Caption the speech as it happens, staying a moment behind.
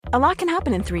A lot can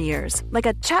happen in 3 years, like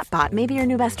a chatbot may be your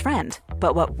new best friend.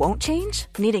 But what won't change?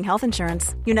 Needing health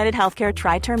insurance. United Healthcare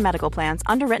Tri-Term Medical Plans,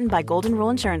 underwritten by Golden Rule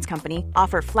Insurance Company,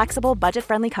 offer flexible,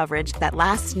 budget-friendly coverage that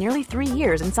lasts nearly 3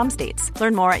 years in some states.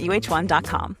 Learn more at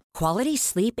uh1.com. Quality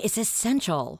sleep is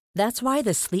essential. That's why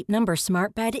the Sleep Number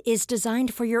Smart Bed is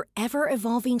designed for your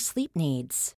ever-evolving sleep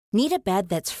needs. Need a bed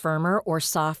that's firmer or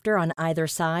softer on either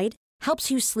side?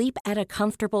 Helps you sleep at a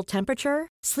comfortable temperature?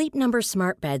 Sleep Number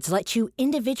Smart Beds let you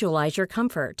individualize your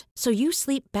comfort, so you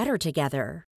sleep better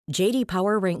together. J.D.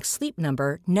 Power ranks Sleep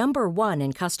Number number 1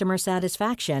 in customer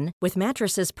satisfaction with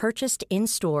mattresses purchased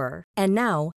in-store. And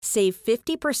now, save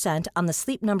 50% on the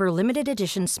Sleep Number Limited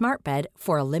Edition Smart Bed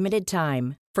for a limited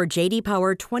time. For J.D.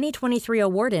 Power 2023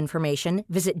 award information,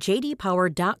 visit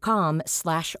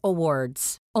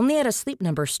jdpower.com/awards. Only at a Sleep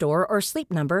Number store or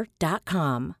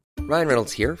sleepnumber.com. Ryan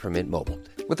Reynolds here from Mint Mobile.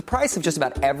 With the price of just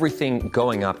about everything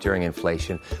going up during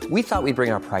inflation, we thought we'd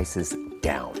bring our prices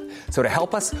down. So to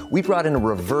help us, we brought in a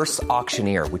reverse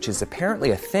auctioneer, which is apparently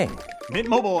a thing. Mint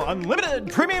Mobile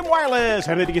Unlimited Premium Wireless.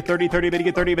 How to get 30, 30, bit to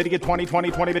get 30, bit to get 20,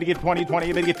 20, 20, bit to get 20,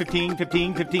 20, bit to get 15,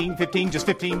 15, 15, 15, just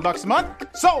 $15 a month?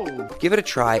 Sold! Give it a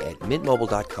try at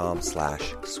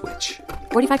mintmobile.com/switch.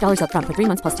 $45 up front for 3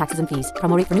 months plus taxes and fees.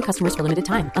 Promo rate for new customers for limited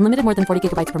time. Unlimited more than 40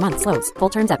 gigabytes per month. Slows full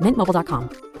terms at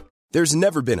mintmobile.com. There's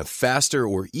never been a faster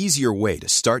or easier way to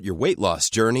start your weight loss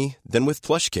journey than with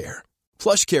PlushCare.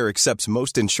 PlushCare accepts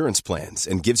most insurance plans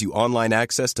and gives you online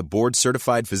access to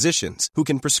board-certified physicians who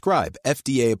can prescribe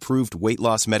FDA-approved weight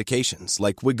loss medications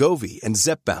like Wegovy and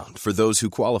Zepbound for those who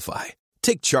qualify.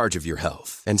 Take charge of your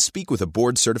health and speak with a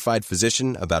board-certified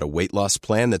physician about a weight loss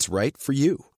plan that's right for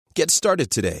you. Get started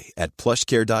today at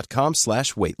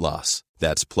plushcare.com/weight-loss.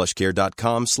 That's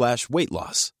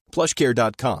plushcare.com/weight-loss.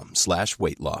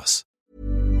 plushcare.com/weight-loss.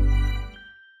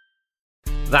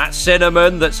 That's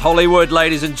Cinnamon, that's Hollywood,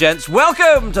 ladies and gents.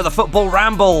 Welcome to the Football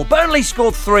Ramble. Burnley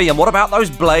scored 3, and what about those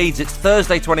Blades? It's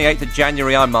Thursday, 28th of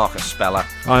January. I'm Marcus Speller.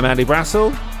 I'm Andy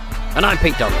Brassel. And I'm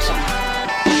Pete Donaldson.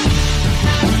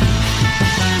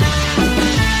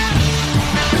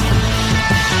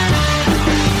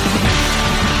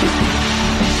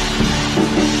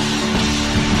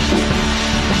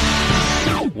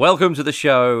 Welcome to the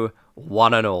show,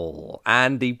 one and all.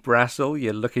 Andy Brassel,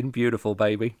 you're looking beautiful,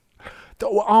 baby.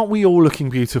 Aren't we all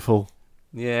looking beautiful?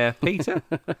 Yeah, Peter.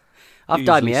 I've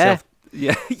dyed my hair.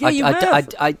 Yeah, you have.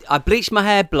 I bleached my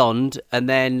hair blonde, and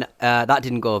then that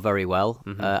didn't go very well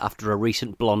after a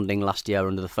recent blonding last year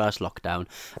under the first lockdown.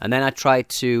 And then I tried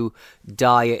to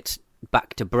dye it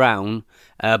back to brown,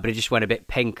 but it just went a bit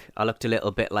pink. I looked a little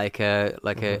bit like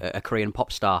a Korean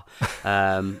pop star.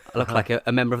 I looked like a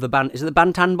member of the band. Is it the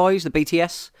Bantan Boys, the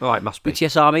BTS? Oh, it must be.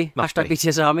 BTS Army. Must Hashtag be.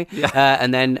 BTS Army. Yeah.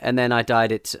 And then I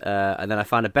dyed it, and then I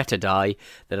found a better dye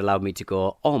that allowed me to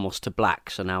go almost to black.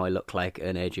 So now I look like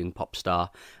an aging pop star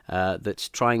that's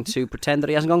trying to pretend that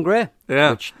he hasn't gone grey.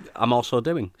 Yeah. Which I'm also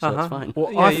doing, so it's fine.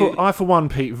 Well, Yeah, I, for one,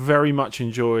 Pete, very much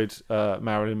enjoyed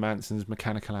Marilyn Manson's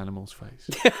Mechanical Animals face.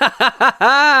 Did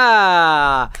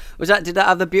that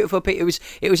have the beautiful?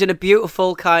 It was in a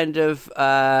beautiful kind of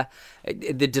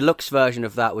the deluxe version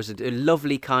of that was a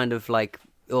lovely kind of like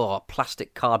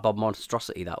plastic cardboard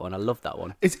monstrosity. That one, I love that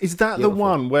one. Is that Beautiful. the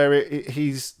one where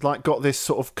he's like got this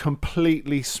sort of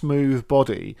completely smooth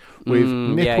body with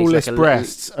nippleless like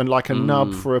breasts and like a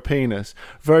nub for a penis?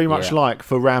 Very much Yeah. like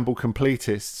for Ramble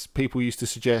completists, people used to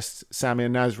suggest Samir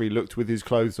Nasri looked with his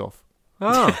clothes off.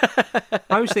 Oh,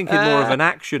 I was thinking more of an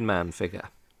Action Man figure.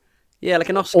 Yeah, like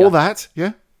an Oscar. All that,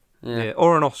 yeah. Yeah,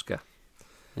 or an Oscar.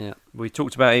 Yeah. We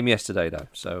talked about him yesterday, though,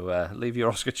 so leave your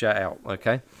Oscar chat out,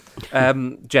 okay?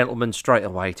 Gentlemen, straight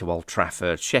away to Old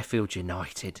Trafford. Sheffield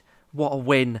United. What a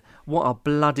win. What a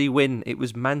bloody win. It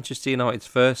was Manchester United's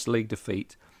first league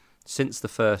defeat since the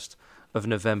 1st of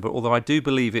November, although I do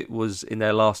believe it was in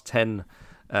their last 10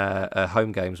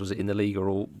 home games, was it in the league or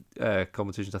all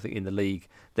competitions, I think in the league,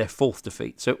 their 4th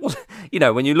defeat. So it was,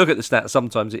 when you look at the stats,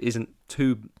 sometimes it isn't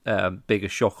too big a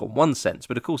shock on one sense,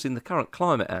 but of course in the current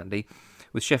climate, Andy,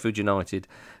 with Sheffield United,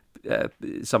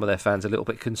 some of their fans are a little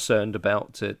bit concerned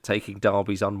about taking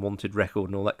Derby's unwanted record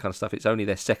and all that kind of stuff. It's only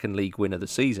their 2nd league win of the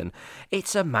season.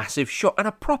 It's a massive shock, and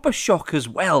a proper shock as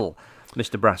well,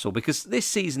 Mr. Brassel, because this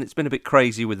season it's been a bit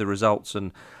crazy with the results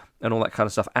and all that kind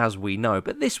of stuff, as we know.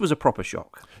 But this was a proper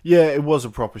shock. Yeah, it was a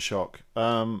proper shock.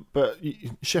 But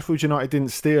Sheffield United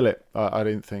didn't steal it, I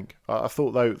didn't think. I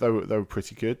thought they were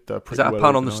pretty good. Pretty Is that a well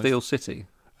pun on the organised. Steel City?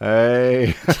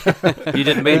 Hey. You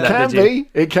didn't mean that, did you?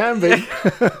 It can be.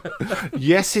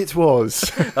 Yes, it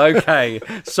was. Okay,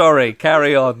 sorry,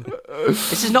 carry on.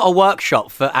 This is not a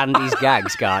workshop for Andy's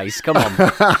gags, guys. Come on.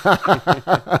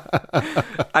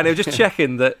 And I'm just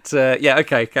checking that. Yeah,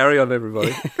 okay, carry on,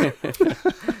 everybody.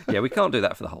 Yeah, we can't do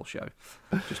that for the whole show.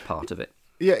 Just part of it.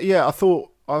 Yeah. I thought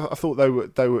they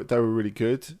were really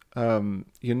good.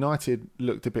 United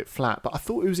looked a bit flat, but I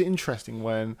thought it was interesting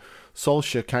when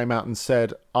Solskjaer came out and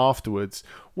said afterwards,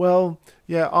 well,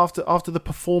 yeah, after the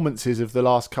performances of the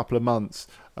last couple of months,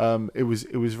 it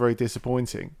was very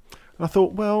disappointing. And I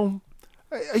thought, well,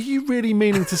 are you really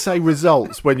meaning to say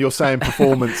results when you're saying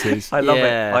performances? I love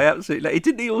it. I absolutely.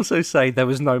 Didn't he also say there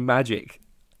was no magic?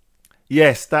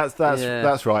 Yes, that's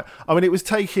right. I mean, it was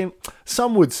taking.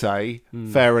 Some would say,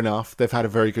 fair enough, they've had a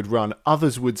very good run.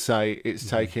 Others would say it's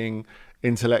taking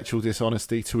intellectual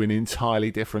dishonesty to an entirely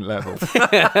different level.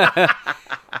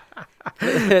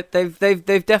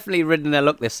 They've definitely ridden their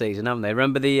luck this season, haven't they?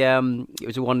 Remember it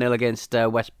was a 1-0 against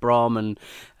West Brom, and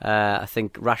I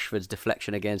think Rashford's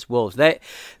deflection against Wolves.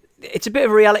 It's a bit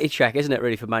of a reality check, isn't it,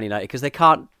 really, for Man United? Because they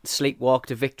can't sleepwalk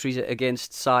to victories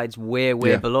against sides way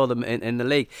below them in the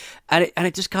league. And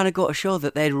it just kind of got to show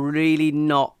that they're really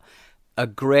not a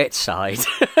great side.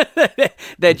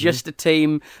 They're just a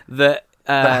team that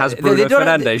has Bruno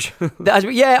Fernandes.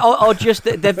 Or just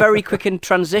they're very quick in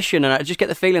transition, and I just get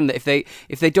the feeling that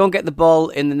if they don't get the ball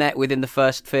in the net within the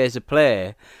first phase of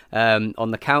play on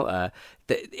the counter,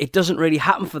 it doesn't really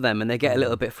happen for them, and they get a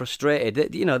little bit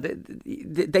frustrated.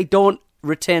 They don't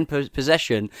retain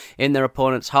possession in their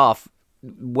opponent's half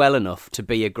well enough to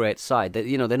be a great side. They're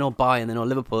no Bayern, they're no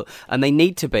Liverpool, and they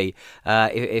need to be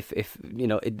if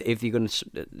you're going to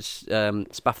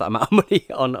spaff that amount of money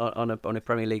on a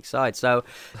Premier League side. So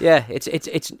yeah,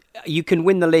 it's you can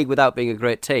win the league without being a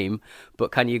great team,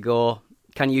 but can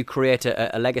you create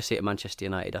a legacy at Manchester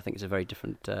United? I think it's a very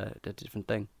different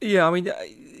thing. Yeah, I mean,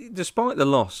 despite the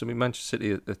loss, Manchester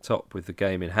City at the top with the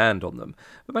game in hand on them,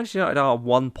 but Manchester United are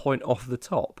 1 point off the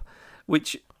top,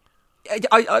 which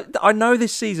I know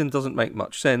this season doesn't make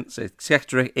much sense,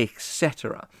 etc.,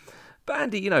 etc. But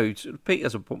Andy, Pete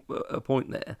has a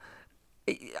point there.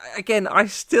 Again, I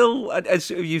still,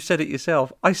 as you said it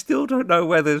yourself, I still don't know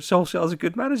whether Solskjaer's a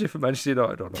good manager for Manchester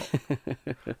United or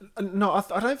not. No,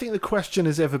 I don't think the question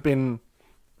has ever been,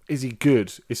 is he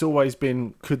good? It's always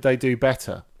been, could they do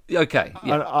better? Okay.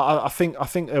 Yeah. I think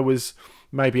there was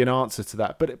maybe an answer to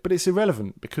that, but it's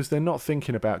irrelevant because they're not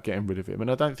thinking about getting rid of him,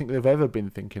 and I don't think they've ever been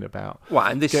thinking about. Well,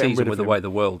 and this season, with the way the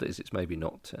world is, it's maybe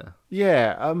not.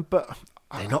 But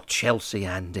they're not Chelsea,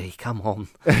 Andy. Come on.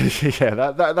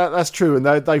 Yeah, that's true, and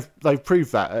they've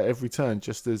proved that at every turn,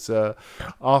 just as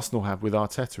Arsenal have with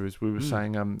Arteta, as we were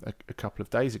saying a couple of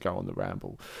days ago on the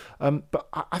Ramble. But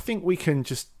I think we can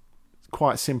just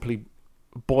quite simply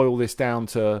boil this down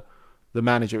to the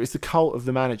manager. It's the cult of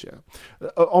the manager.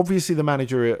 Obviously, the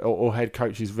manager or head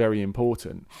coach is very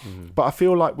important, but I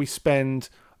feel like we spend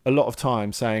a lot of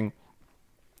time saying,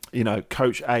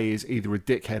 Coach A is either a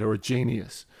dickhead or a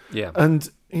genius. Yeah. And,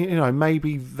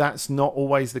 maybe that's not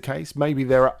always the case. Maybe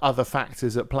there are other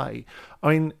factors at play.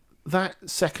 I mean, that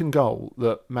second goal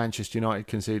that Manchester United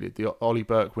conceded, the Ollie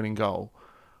Burke winning goal,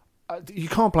 you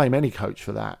can't blame any coach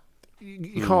for that.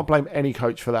 You can't blame any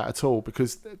coach for that at all,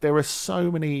 because there are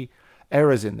so many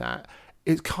errors in that.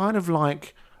 It's kind of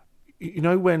like,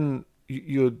 when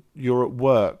you're at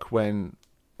work when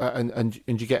and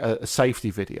you get a safety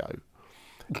video.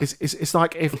 It's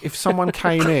like if someone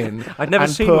came in. I'd never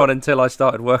seen one until I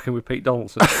started working with Pete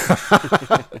Donaldson.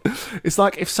 It's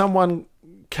like if someone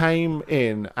came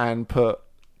in and put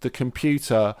the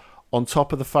computer on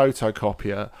top of the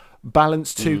photocopier,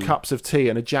 balanced 2 cups of tea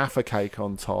and a Jaffa cake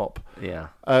on top. Yeah.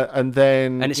 And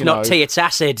then... And it's not tea, it's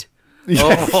acid.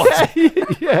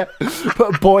 Yeah.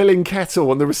 Put a boiling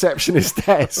kettle on the receptionist's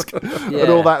desk and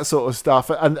all that sort of stuff,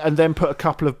 and then put a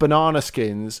couple of banana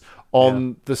skins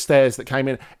on the stairs that came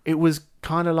in. It was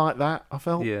kind of like that, I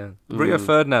felt. Yeah, Rio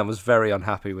Ferdinand was very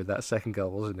unhappy with that second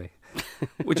goal, wasn't he?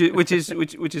 which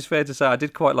is fair to say. I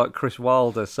did quite like Chris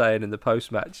Wilder saying in the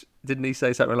post match. Didn't he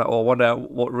say something like, "Oh, I wonder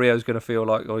what Rio's going to feel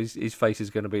like, or his face is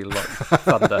going to be like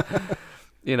thunder."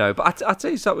 But I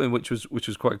tell you something which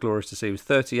was quite glorious to see was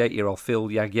 38-year-old Phil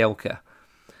Jagielka,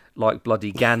 like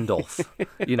bloody Gandalf,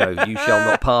 you shall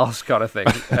not pass kind of thing.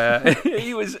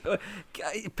 He was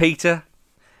Peter.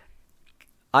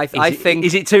 I think...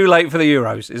 Is it too late for the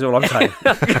Euros, is all I'm saying.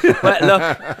 Well,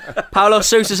 look, Paulo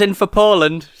Sousa's in for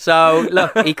Poland, so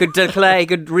look, he could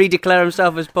redeclare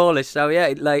himself as Polish. So yeah,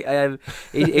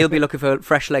 he'll be looking for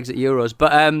fresh legs at Euros.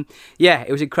 But yeah,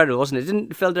 it was incredible, wasn't it?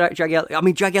 Didn't Phil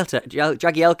Jagielka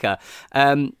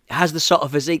has the sort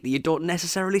of physique that you don't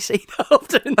necessarily see that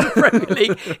often in the Premier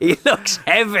League. He looks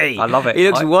heavy. I love it. He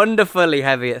looks wonderfully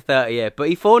heavy at 38. But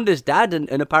he phoned his dad,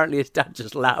 and apparently his dad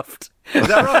just laughed. Is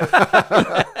that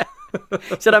right?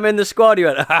 He said, I'm in the squad. He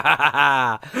went, ha, ha, ha,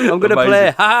 ha. I'm going to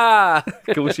play. Ha, ha.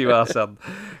 Of course you are, son.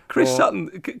 Chris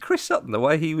Sutton, the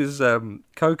way he was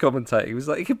co-commentating, he was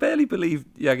like, he could barely believe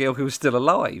Jagielka was still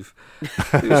alive.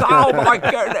 He was like, oh my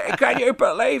goodness, can you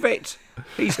believe it?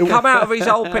 He's come out of his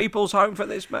old people's home for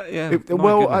this match. Yeah,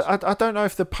 I don't know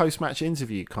if the post-match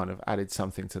interview kind of added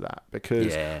something to that,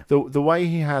 because the way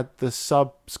he had the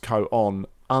subs coat on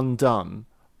undone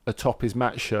atop his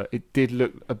match shirt, it did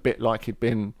look a bit like he'd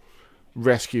been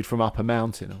rescued from up a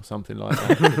mountain or something like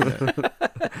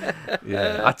that.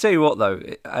 Yeah, I tell you what though,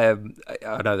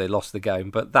 I know they lost the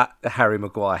game, but that Harry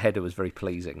Maguire header was very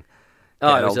pleasing.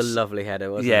 Oh, it was a lovely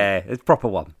header, wasn't it? Yeah, it's a proper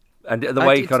one. And the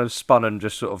way he kind of spun and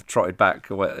just sort of trotted back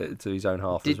to his own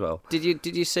half as well. Did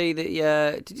you see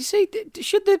that?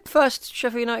 Should the first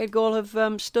Sheffield United goal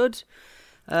have stood?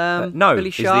 No,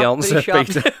 Billy Sharp, is the answer,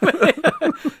 Peter.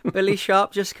 Billy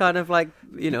Sharp just kind of like,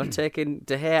 taking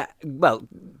De Gea, well,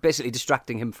 basically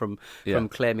distracting him from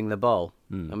claiming the ball.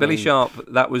 Billy Sharp,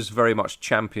 that was very much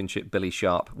Championship Billy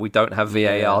Sharp. We don't have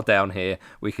VAR down here.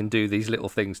 We can do these little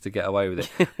things to get away with it.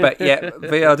 But yeah,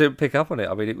 VAR didn't pick up on it.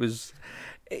 I mean,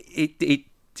 it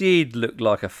did look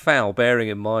like a foul, bearing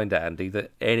in mind, Andy,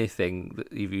 that anything,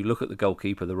 if you look at the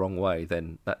goalkeeper the wrong way,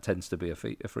 then that tends to be a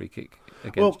free kick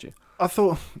against you. I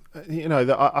thought,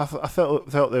 that I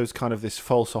felt there was kind of this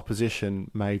false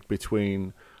opposition made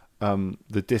between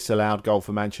the disallowed goal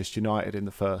for Manchester United in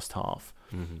the first half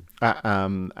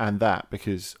and that,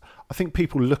 because I think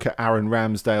people look at Aaron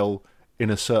Ramsdale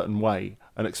in a certain way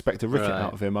and expect a ricket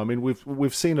out of him. I mean,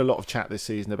 we've seen a lot of chat this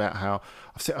season about how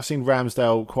I've seen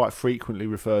Ramsdale quite frequently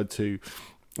referred to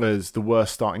as the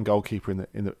worst starting goalkeeper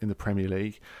in the Premier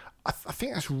League. I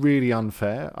think that's really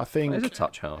unfair. I think it's a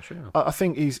touch harsh. Yeah. I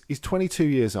think he's 22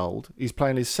 years old. He's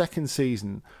playing his second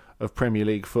season of Premier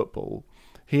League football.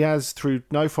 He has, through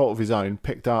no fault of his own,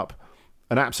 picked up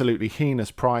an absolutely heinous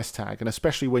price tag, and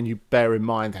especially when you bear in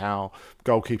mind how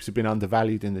goalkeepers have been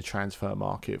undervalued in the transfer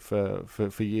market for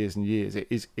years and years,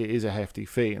 it is a hefty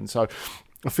fee. And so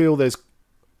I feel there's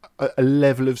a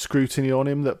level of scrutiny on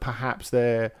him that perhaps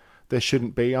there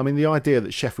shouldn't be. I mean, the idea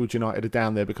that Sheffield United are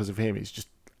down there because of him is just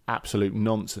absolute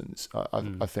nonsense,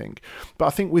 I think. But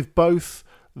I think with both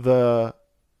the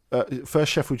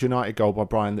first Sheffield United goal by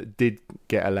Brian that did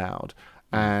get allowed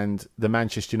and the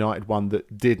Manchester United one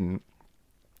that didn't,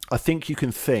 I think you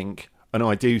can think, and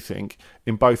I do think,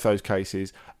 in both those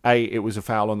cases, A, it was a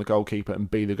foul on the goalkeeper,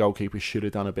 and B, the goalkeeper should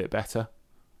have done a bit better.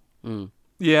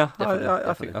 Yeah,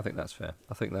 definitely. I think that's fair.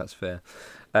 I think that's fair.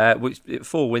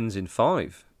 4 wins in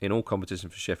 5 in all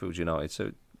competitions for Sheffield United,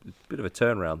 so a bit of a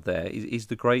turnaround there. Is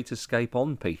the great escape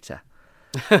on, Peter?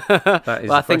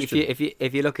 Well, I think if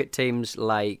you look at teams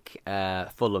like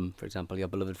Fulham, for example, your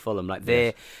beloved Fulham,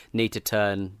 they need to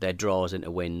turn their draws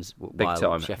into wins,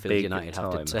 while Sheffield United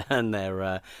have to turn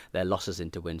their losses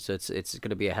into wins. So it's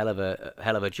going to be a hell of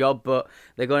a job, but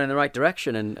they're going in the right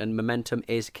direction, and momentum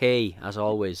is key as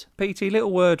always. PT,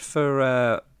 little word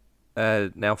for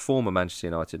now former Manchester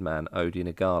United man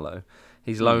Odion Ighalo.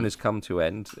 His loan has come to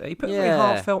end. He put a very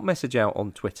heartfelt message out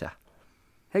on Twitter.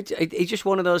 He's just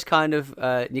one of those kind of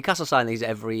Newcastle sign these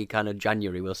every kind of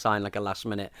January. We'll sign like a last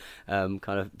minute kind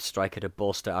of striker to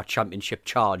bolster our championship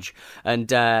charge,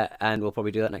 and we'll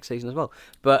probably do that next season as well.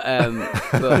 But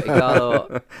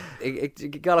Ighalo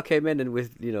came in and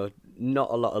with not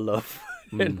a lot of love.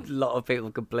 And a lot of people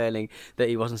complaining that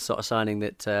he wasn't sort of signing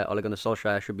that Ole Gunnar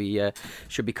Solskjaer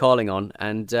should be calling on,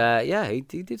 and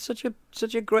he did such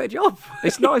a great job.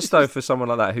 It's nice though for someone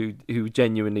like that who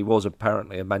genuinely was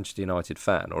apparently a Manchester United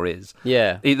fan or is.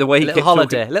 Yeah, the way he little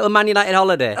holiday, little Man United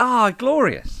holiday. Ah,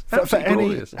 glorious! For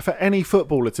any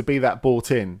footballer to be that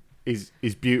bought in is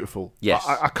beautiful. Yes,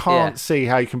 I can't see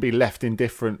how you can be left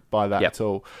indifferent by that at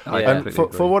all. And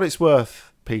for what it's worth,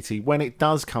 PT, when it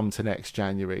does come to next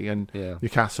January and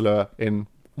Newcastle are in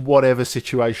whatever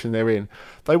situation they're in,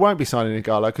 they won't be signing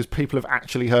Ighalo because people have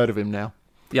actually heard of him now.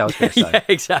 Yeah, I was going to say. Yeah,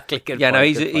 exactly. Good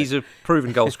point. He's a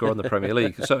proven goal scorer in the Premier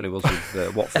League. Certainly was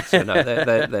with Watford. So no,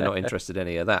 they're not interested in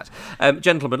any of that.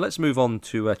 Gentlemen, let's move on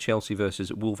to Chelsea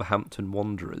versus Wolverhampton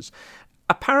Wanderers.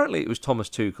 Apparently, it was Thomas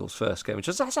Tuchel's first game. Which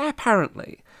is, I say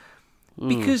apparently,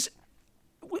 because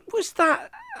Was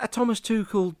that a Thomas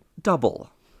Tuchel double,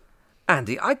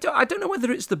 Andy? I don't know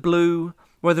whether it's the blue,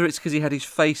 whether it's because he had his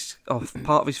face off,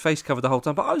 part of his face covered the whole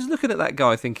time. But I was looking at that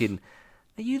guy thinking,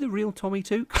 are you the real Tommy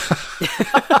Tuchel?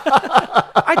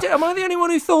 Am I the only one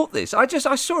who thought this? I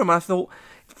saw him and I thought,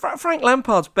 Frank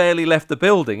Lampard's barely left the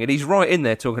building and he's right in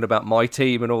there talking about my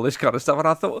team and all this kind of stuff. And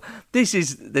I thought,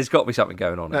 there's got to be something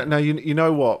going on. Now, you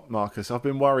know what, Marcus? I've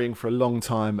been worrying for a long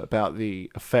time about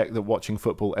the effect that watching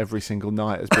football every single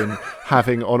night has been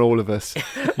having on all of us.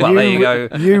 Well, there you go.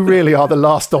 You really are the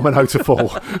last domino to fall,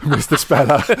 Mr.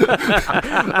 Speller.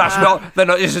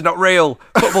 This is not real.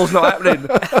 Football's not happening.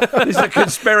 This is a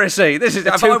conspiracy. This is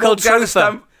if I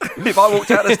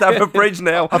walked out of Stamford Bridge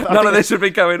now, none of this would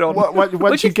be going on.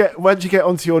 Once you get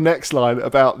onto your next line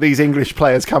about these English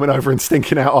players coming over and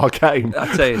stinking out our game,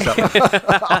 I'll tell you something.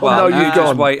 Well, no, you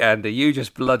just wait, Andy. You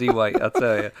just bloody wait. I'll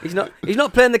tell you. He's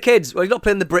not playing the kids. Well, he's not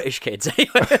playing the British kids.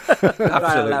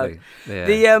 Absolutely.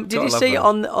 Yeah. Did you see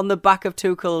on the back of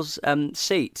Tuchel's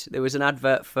seat there was an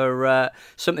advert for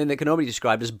something that can only be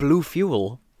described as blue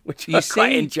fuel, which I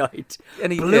quite enjoyed.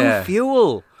 Blue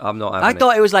fuel. I'm not having I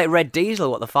thought it was like red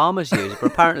diesel, what the farmers use,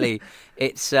 but apparently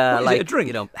it's like it a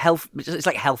drink? Health. It's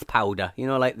like health powder.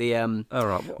 Like the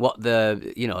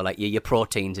like your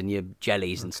proteins and your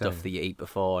jellies and stuff that you eat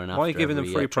before and after. Why are you giving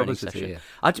them free publicity publicity here?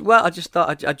 I just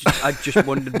thought I just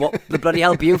wondered what the bloody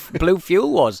hell blue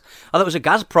fuel was. I thought it was a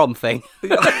Gazprom thing.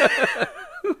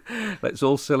 Let's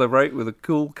all celebrate with a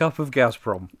cool cup of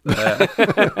Gazprom.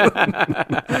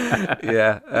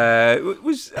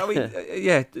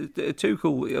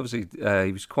 Tuchel, obviously,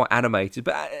 he was quite animated,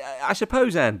 but I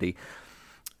suppose, Andy,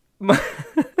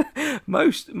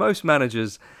 most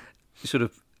managers sort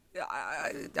of,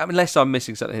 unless I'm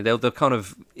missing something, they'll kind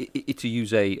of, to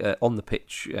use a on the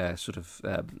pitch sort of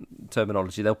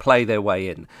terminology, they'll play their way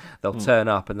in. They'll turn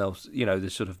up and they'll they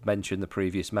sort of mention the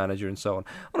previous manager and so on.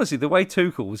 Honestly, the way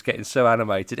Tuchel was getting so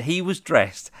animated, he was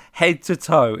dressed head to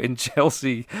toe in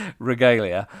Chelsea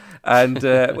regalia, and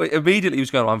immediately he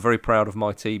was going, "I'm very proud of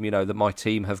my team. That my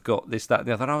team have got this, that, and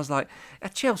the other." And I was like, a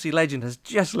Chelsea legend has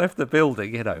just left the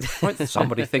building. Won't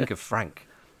somebody think of Frank?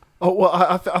 Oh well,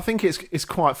 I think it's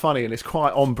quite funny and it's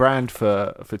quite on brand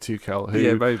for Tuchel.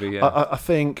 Who, maybe. Yeah. I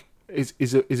think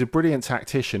is a brilliant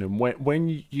tactician, and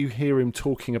when you hear him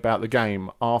talking about the game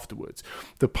afterwards,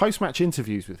 the post-match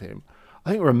interviews with him,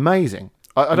 I think are amazing.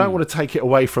 I don't want to take it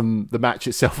away from the match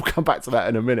itself. We'll come back to that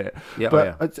in a minute. Yeah,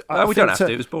 but we don't have to.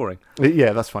 It was boring.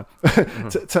 Yeah, that's fine.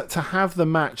 to have the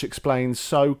match explained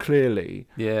so clearly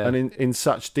and in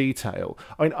such detail.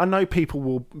 I mean, I know people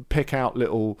will pick out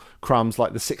little crumbs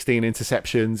like the 16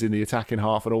 interceptions in the attacking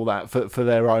half and all that for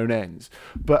their own ends.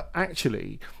 But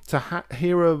actually, to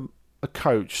hear a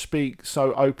coach speak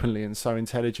so openly and so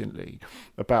intelligently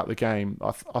about the game,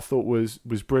 I thought was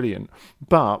brilliant.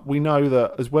 But we know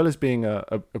that as well as being a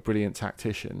brilliant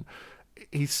tactician,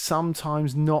 he's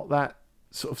sometimes not that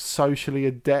sort of socially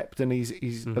adept, and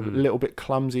he's a little bit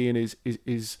clumsy in his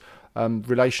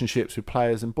relationships with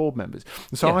players and board members.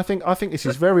 And so I think this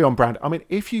is very on brand. I mean,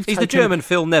 he's the German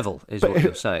Phil Neville, is what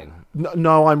you're saying.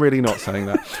 No, I'm really not saying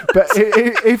that. But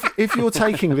if you're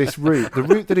taking this route, the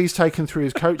route that he's taken through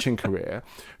his coaching career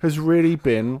has really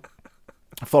been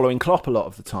following Klopp a lot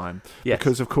of the time. Yes.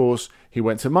 Because, of course, he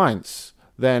went to Mainz.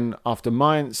 Then after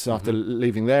Mainz, after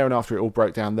leaving there and after it all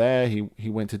broke down there, he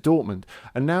went to Dortmund.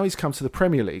 And now he's come to the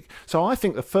Premier League. So I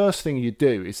think the first thing you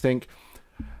do is think,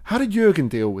 how did Jurgen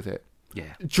deal with it?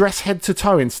 Yeah. Dress head to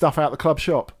toe in stuff out the club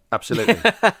shop. Absolutely.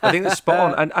 I think that's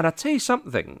spot on. And I tell you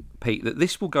something, Pete, that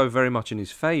this will go very much in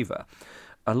his favour.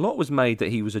 A lot was made that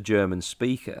he was a German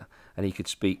speaker and he could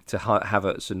speak to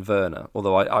Havertz and Werner,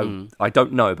 although I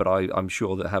don't know, but I'm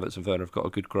sure that Havertz and Werner have got a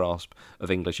good grasp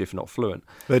of English, if not fluent.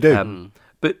 They do.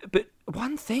 But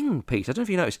one thing, Pete, I don't know if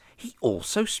you noticed, he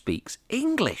also speaks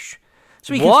English.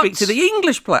 So he can speak to the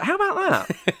English player. How about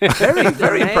that? Very,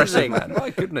 very impressive, man. My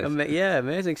goodness.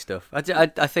 Amazing stuff. I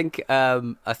think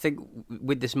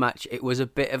with this match, it was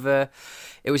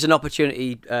an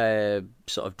opportunity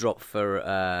sort of drop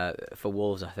for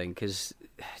Wolves. I think because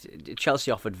Chelsea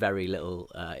offered very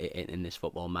little in this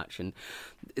football match, and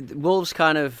Wolves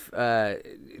kind of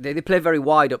they play very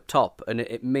wide up top, and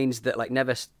it means that like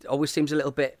Neves always seems a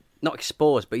little bit. Not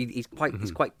exposed, but he's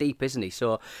quite deep, isn't he?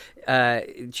 So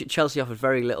Chelsea offered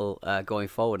very little going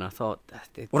forward, and I thought,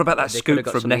 what about that scoop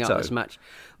from Neto? This match?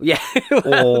 Yeah, that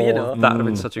would have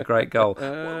been such a great goal.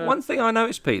 One thing I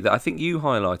noticed, Pete, that I think you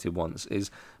highlighted once is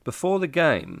before the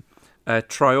game,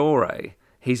 Traore,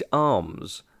 his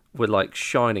arms were like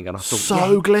shining, and I thought,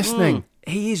 so glistening.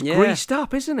 He is greased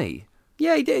up, isn't he?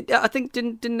 Yeah, he did. I think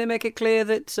didn't they make it clear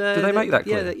that? Did they make that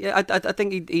clear? Yeah. I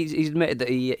think he's admitted that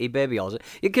he baby-halls it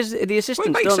because the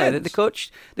assistants makes don't they?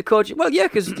 sense. The coach. Well, yeah,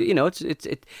 because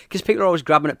because people are always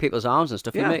grabbing at people's arms and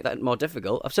stuff. You Yeah. make that more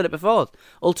difficult. I've said it before.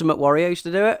 Ultimate Warrior used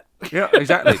to do it. Yeah,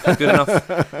 exactly. Good enough.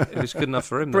 It was good enough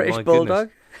for him. British my Bulldog.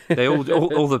 Goodness. They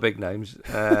all the big names.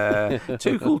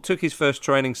 Tuchel took his first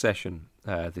training session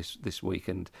this week,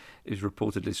 and is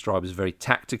reportedly described as very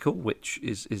tactical, which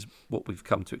is what we've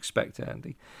come to expect,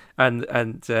 Andy. And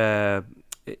Tuchel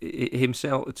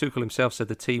himself said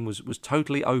the team was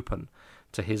totally open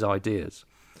to his ideas.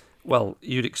 Well,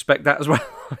 you'd expect that as well,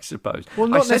 I suppose. Well,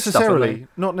 not necessarily.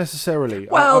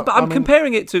 Well, but I'm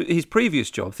comparing it to his previous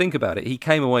job. Think about it. He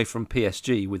came away from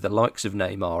PSG with the likes of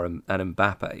Neymar and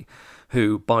Mbappe,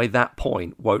 who by that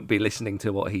point won't be listening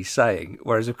to what he's saying.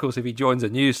 Whereas, of course, if he joins a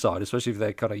new side, especially if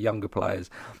they're kind of younger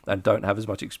players and don't have as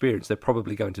much experience, they're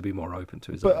probably going to be more open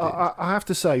to his ideas. But I have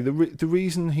to say, the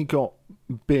reason he got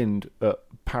binned at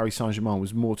Paris Saint-Germain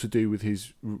was more to do with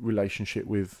his relationship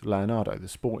with Leonardo, the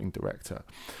sporting director.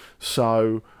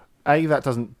 So, A, that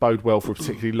doesn't bode well for a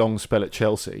particularly long spell at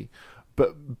Chelsea.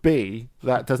 But B,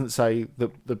 that doesn't say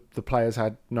that the players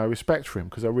had no respect for him,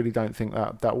 because I really don't think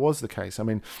that was the case. I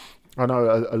mean, I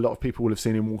know a lot of people will have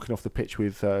seen him walking off the pitch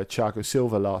with Thiago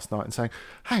Silva last night and saying,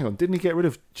 hang on, didn't he get rid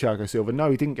of Thiago Silva?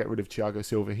 No, he didn't get rid of Thiago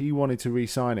Silva. He wanted to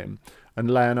re-sign him, and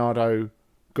Leonardo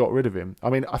got rid of him. I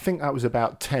mean, I think that was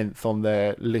about 10th on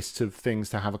their list of things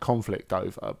to have a conflict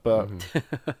over. But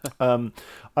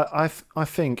I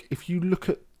think if you look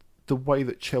at the way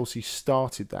that Chelsea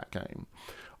started that game,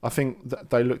 I think that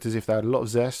they looked as if they had a lot of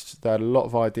zest, they had a lot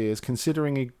of ideas,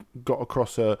 considering he got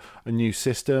across a new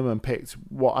system and picked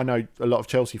what I know a lot of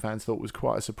Chelsea fans thought was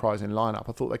quite a surprising lineup.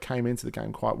 I thought they came into the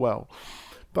game quite well.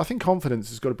 But I think confidence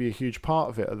has got to be a huge part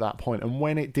of it at that point. And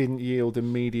when it didn't yield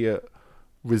immediate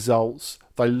results,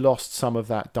 they lost some of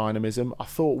that dynamism. I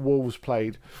thought Wolves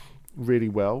played really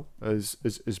well, as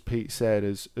Pete said,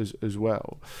 as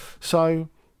well. So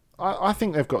I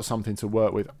think they've got something to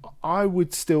work with. I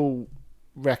would still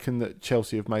reckon that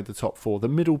Chelsea have made the top four. The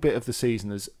middle bit of the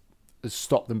season has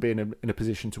stopped them being in a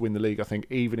position to win the league, I think,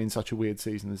 even in such a weird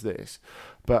season as this.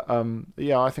 But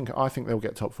I think they'll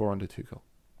get top four under Tuchel.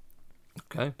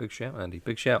 Okay, big shout, Andy.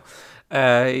 Big shout.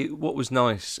 What was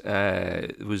nice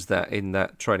was that in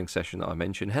that training session that I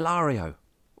mentioned, Hilario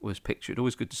was pictured.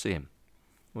 Always good to see him.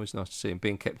 Always nice to see him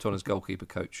being kept on as goalkeeper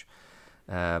coach.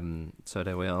 So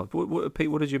there we are.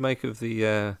 Pete, what did you make of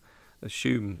the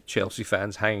assume Chelsea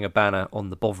fans hanging a banner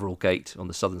on the Bovril Gate on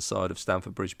the southern side of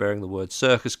Stamford Bridge bearing the word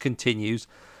 "Circus continues"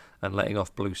 and letting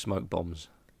off blue smoke bombs?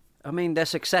 I mean, their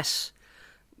success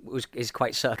is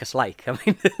quite circus-like. I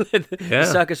mean, the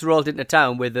circus rolled into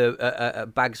town with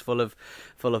bags full of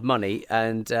money,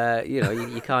 and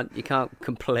you can't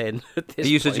complain at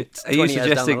this point. 20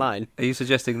 years down the line. Are you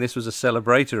suggesting this was a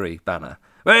celebratory banner?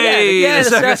 Hey, the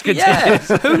circus continues.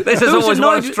 Yeah. This has always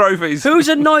won us trophies. Who's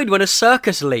annoyed when a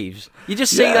circus leaves? You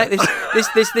just see like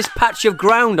this patch of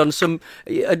ground on some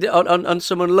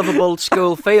unlovable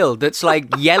school field that's like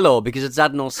yellow because it's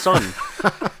had no sun.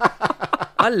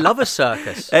 I love a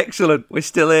circus. Excellent. We're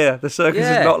still here. The circus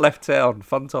has not left town.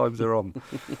 Fun times are on.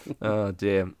 Oh,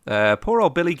 dear. Poor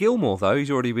old Billy Gilmore, though. He's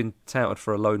already been touted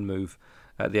for a loan move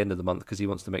at the end of the month because he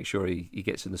wants to make sure he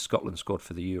gets in the Scotland squad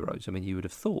for the Euros. I mean, you would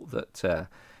have thought that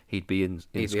he'd be in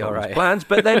Scotland's plans,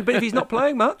 but if he's not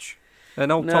playing much,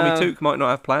 and old Tommy Tuchel might not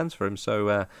have plans for him,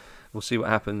 so we'll see what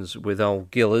happens with old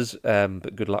Gillers,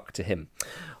 but good luck to him.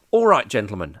 All right,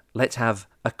 gentlemen, let's have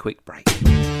a quick break.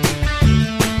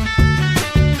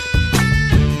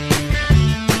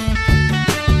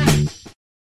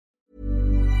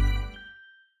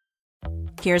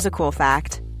 Here's a cool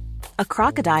fact. A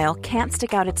crocodile can't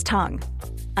stick out its tongue.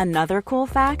 Another cool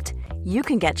fact, you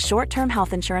can get short-term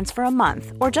health insurance for a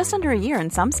month or just under a year in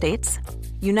some states.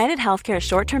 United Healthcare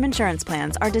short-term insurance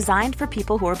plans are designed for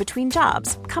people who are between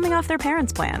jobs, coming off their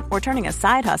parents' plan, or turning a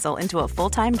side hustle into a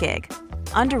full-time gig.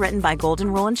 Underwritten by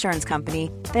Golden Rule Insurance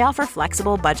Company, they offer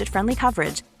flexible, budget-friendly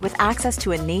coverage with access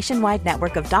to a nationwide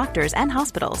network of doctors and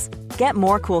hospitals. Get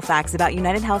more cool facts about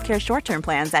United Healthcare short-term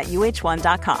plans at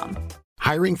uh1.com.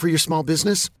 Hiring for your small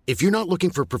business? If you're not looking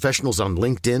for professionals on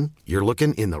LinkedIn, you're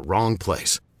looking in the wrong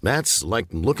place. That's like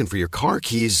looking for your car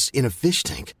keys in a fish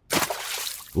tank.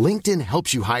 LinkedIn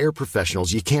helps you hire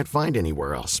professionals you can't find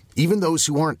anywhere else, even those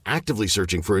who aren't actively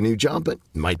searching for a new job but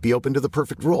might be open to the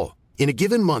perfect role. In a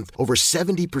given month, over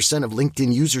 70% of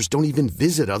LinkedIn users don't even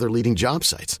visit other leading job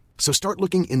sites. So start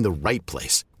looking in the right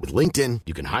place. With LinkedIn,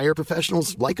 you can hire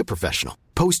professionals like a professional.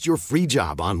 Post your free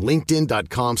job on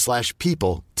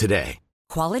linkedin.com/people today.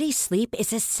 Quality sleep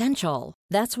is essential.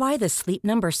 That's why the Sleep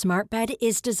Number Smart Bed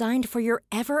is designed for your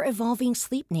ever-evolving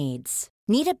sleep needs.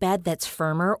 Need a bed that's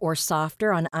firmer or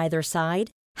softer on either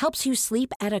side? Helps you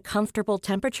sleep at a comfortable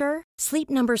temperature? Sleep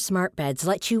Number Smart Beds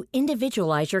let you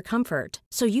individualize your comfort,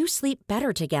 so you sleep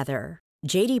better together.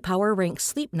 J.D. Power ranks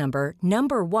Sleep Number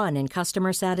number 1 in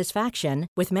customer satisfaction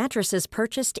with mattresses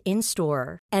purchased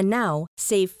in-store. And now,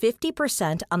 save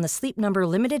 50% on the Sleep Number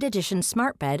Limited Edition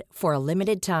Smart Bed for a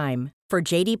limited time. For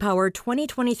J.D. Power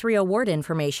 2023 award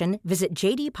information, visit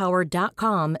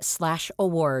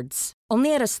jdpower.com/awards.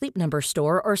 Only at a Sleep Number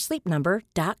store or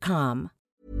sleepnumber.com.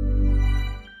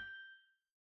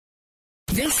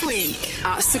 This week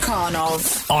at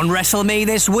Stakhanov. On WrestleMe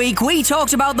this week, we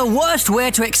talked about the worst way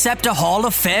to accept a Hall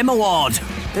of Fame award.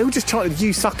 They were just trying to,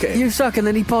 you suck it. You suck, and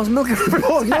then he pours milk over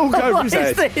Pouring milk over his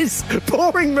head. What is this?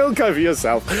 Pouring milk over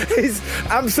yourself is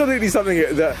absolutely something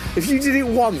that if you did it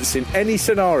once in any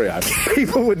scenario,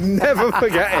 people would never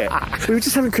forget it. We were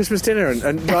just having Christmas dinner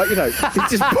and like, you know, he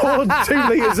just poured 2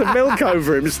 litres of milk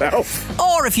over himself.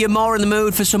 Or if you're more in the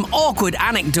mood for some awkward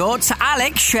anecdotes,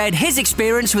 Alex shared his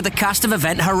experience with the cast of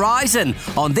Event Horizon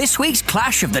on this week's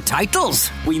Clash of the Titles.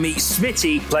 We meet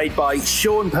Smitty, played by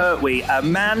Sean Pertwee, a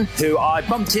man who I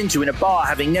bumped into in a bar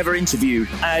having never interviewed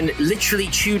and literally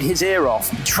chewed his ear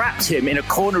off, trapped him in a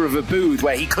corner of a booth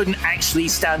where he couldn't actually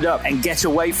stand up and get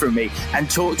away from me and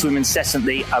talk to him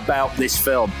incessantly about this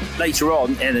film. Later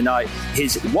on in the night,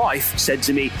 his wife said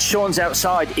to me, Sean's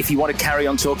outside if you want to carry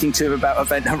on talking to him about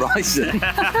Event Horizon.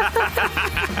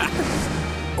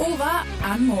 All that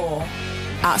and more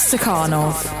at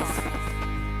Stakhanov.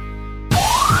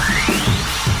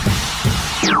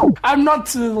 I'm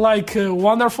not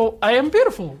wonderful. I am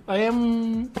beautiful. I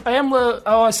am.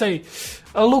 How I say,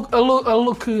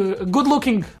 good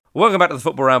looking. Welcome back to the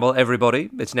Football Ramble, everybody.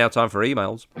 It's now time for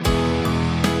emails.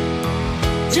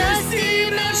 Just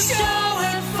email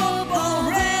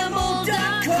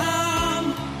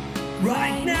show@footballramble.com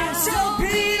right now. So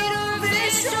Peter,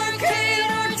 Victor, Kate,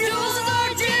 or Jules,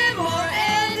 or Jim, or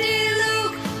Andy,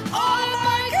 Luke, all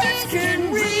my kids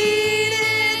can read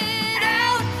it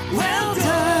out. Well done.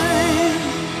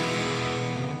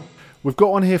 We've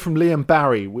got one here from Liam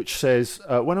Barry, which says,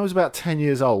 when I was about 10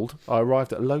 years old, I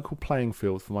arrived at a local playing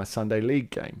field for my Sunday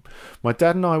league game. My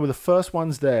dad and I were the first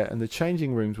ones there, and the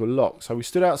changing rooms were locked, so we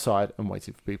stood outside and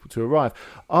waited for people to arrive.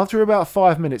 After about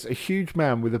 5 minutes, a huge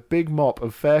man with a big mop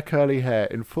of fair curly hair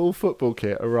in full football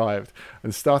kit arrived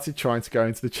and started trying to go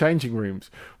into the changing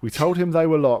rooms. We told him they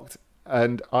were locked,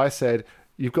 and I said,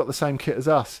 "You've got the same kit as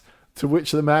us." To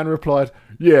which the man replied,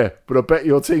 "Yeah, but I bet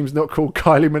your team's not called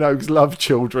Kylie Minogue's Love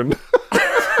Children."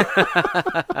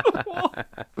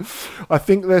 I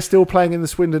think they're still playing in the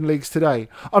Swindon leagues today.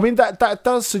 I mean, that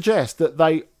does suggest that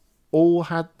they all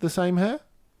had the same hair.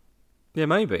 Yeah,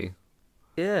 maybe.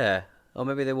 Yeah, or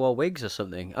maybe they wore wigs or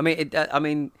something. I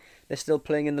mean, they're still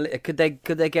playing in the. Could they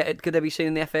be seen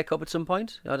in the FA Cup at some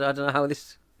point? I don't know how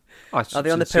this. Are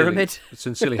they on the pyramid?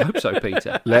 Sincerely hope so,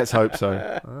 Peter. Let's hope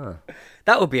so.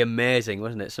 That would be amazing,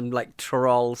 wouldn't it? Some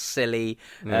troll, silly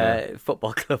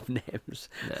football club names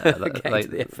getting to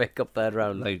the FA Cup third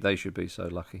round. They should be so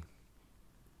lucky.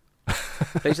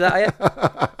 Please that, are you?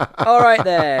 All right,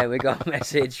 there we got a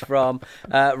message from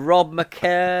Rob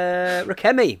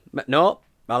McKemmy. No.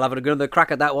 I'll have another crack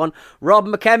at that one. Rob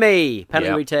McKemmy,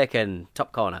 penalty retaken,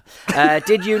 top corner.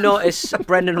 Did you notice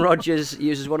Brendan Rodgers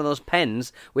uses one of those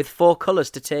pens with 4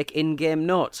 colours to take in-game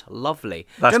notes? Lovely.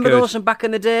 That's Remember good. those from back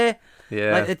in the day?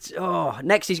 Yeah.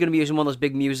 Next he's going to be using one of those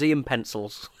big museum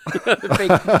pencils. The big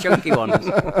chunky ones.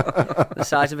 The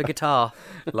size of a guitar.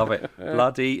 Love it.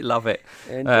 Bloody love it.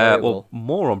 Enjoyable.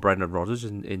 More on Brendan Rodgers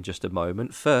in just a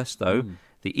moment. First, though,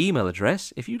 the email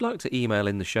address, if you'd like to email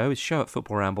in the show, is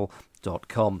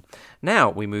show@footballramble.com. Now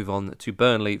we move on to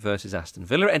Burnley versus Aston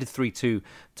Villa. It ended 3-2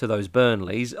 to those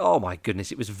Burnleys. Oh my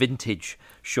goodness, it was vintage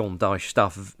Sean Dyche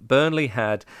stuff. Burnley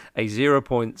had a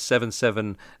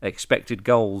 0.77 expected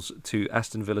goals to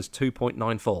Aston Villa's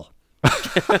 2.94.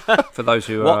 For those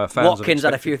who are fans of Watkins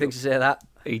had a few things to say that.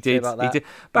 He did.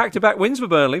 Back-to-back wins for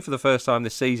Burnley for the first time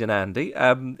this season, Andy.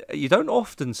 You don't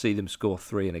often see them score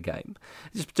 3 in a game.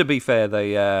 Just to be fair,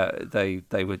 they were, they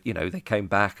came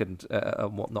back and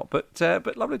whatnot.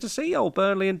 But lovely to see old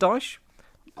Burnley and Dyche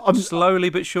slowly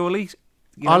but surely.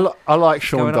 I like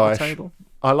Sean going up the Dyche. table.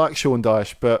 I like Sean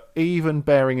Dyche, but even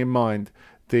bearing in mind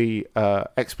the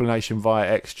explanation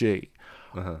via XG.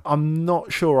 I'm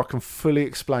not sure I can fully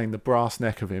explain the brass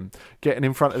neck of him getting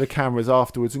in front of the cameras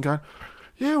afterwards and going,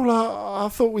 "Yeah, well, I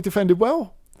thought we defended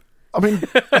well." I mean,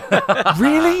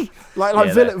 really?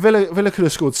 Villa could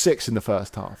have scored 6 in the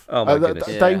first half. Oh my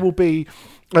goodness! They will be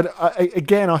And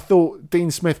I thought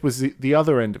Dean Smith was the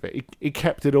other end of it. He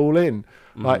kept it all in.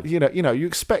 Like, you know, you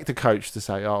expect a coach to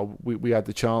say, "Oh, we had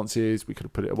the chances. We could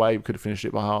have put it away. We could have finished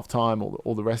it by half time,"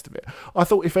 all the rest of it. I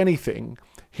thought, if anything,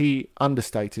 he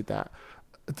understated that.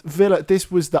 Villa, this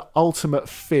was the ultimate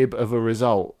fib of a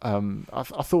result. I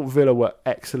thought Villa were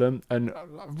excellent, and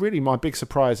really my big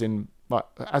surprise in, like,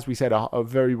 as we said, a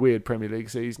very weird Premier League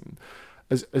season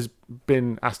has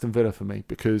been Aston Villa for me,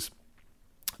 because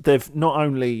they've not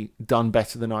only done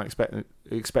better than I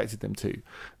expected them to,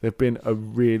 they've been a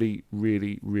really,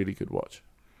 really, really good watch.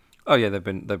 Oh yeah, they've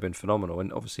been phenomenal,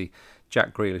 and obviously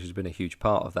Jack Grealish has been a huge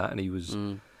part of that, and he was.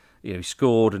 You know, he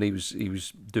scored and he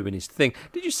was doing his thing.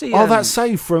 Did you see? That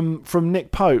save from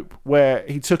Nick Pope where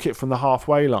he took it from the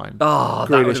halfway line? Oh,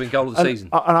 that would have been goal of the season.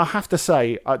 And I have to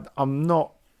say, I'm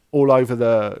not all over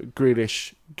the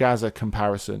Grealish-Gaza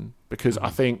comparison, because I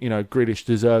think, you know, Grealish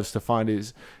deserves to find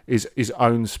his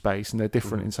own space, and they're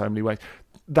different in so many ways.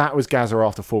 That was Gaza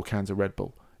after 4 cans of Red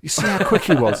Bull. You see how quick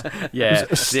he was? Yeah,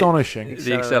 it was astonishing.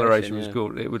 The acceleration was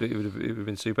good. It would have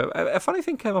been superb. A funny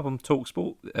thing came up on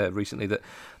TalkSport recently, that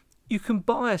you can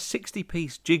buy a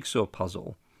 60-piece jigsaw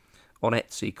puzzle on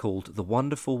Etsy called The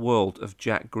Wonderful World of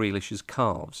Jack Grealish's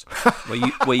Calves,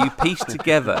 where you piece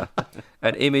together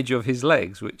an image of his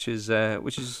legs, which is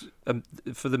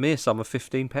for the mere sum of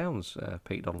 £15,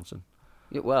 Pete Donaldson.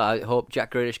 Well, I hope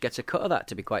Jack Grealish gets a cut of that,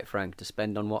 to be quite frank, to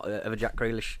spend on whatever Jack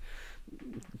Grealish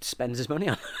spends his money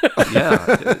on. Yeah.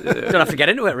 Don't have to get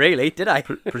into it, really, did I?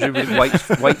 Presumably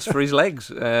waits for his legs,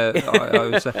 I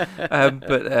would say.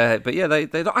 But yeah, they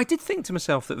I did think to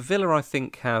myself that Villa, I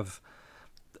think,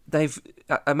 they've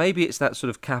maybe it's that sort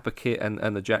of Kappa kit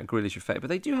and the Jack Grealish effect, but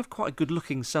they do have quite a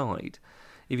good-looking side.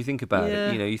 If you think about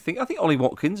it, you know, I think Ollie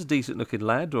Watkins, a decent-looking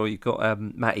lad, or you've got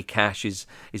Matty Cash is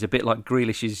a bit like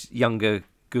Grealish's younger,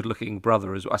 good-looking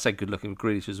brother as well. I say good-looking with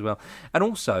Grealish as well, and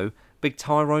also big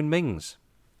Tyrone Mings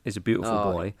is a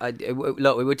beautiful boy.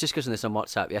 Look, we were discussing this on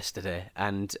WhatsApp yesterday,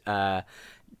 and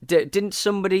didn't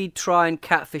somebody try and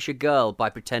catfish a girl by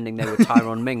pretending they were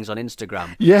Tyrone Mings on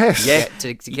Instagram? Yes. Yeah,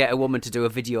 to get a woman to do a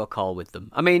video call with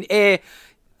them. I mean,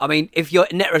 if your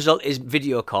net result is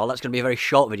video call, that's going to be a very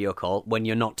short video call when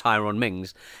you're not Tyrone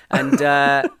Mings, and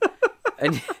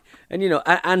And you know,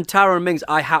 and Tyrone Mings,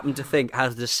 I happen to think,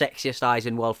 has the sexiest eyes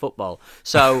in world football.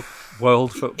 So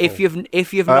world football. If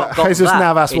you've not got Jesus that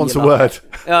Navas in wants a your word.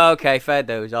 life- Oh, okay, fair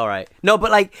dues. All right. No,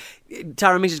 but like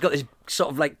Tyrone Mings has got this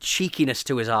sort of like cheekiness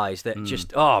to his eyes that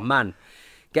just, oh man,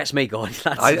 gets me going.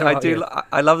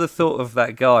 I love the thought of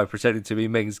that guy pretending to be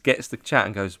Mings, gets the chat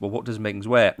and goes, well, what does Mings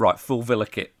wear? Right, full Villa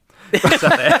kit.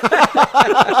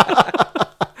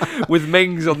 With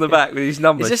Mings on the back with his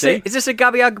number. Is this a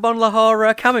Gabby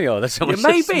Agbon-Lahore cameo? That's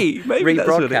maybe that's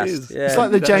what it is. Yeah. It's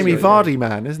like the Jamie Vardy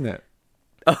man, isn't it?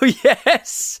 Oh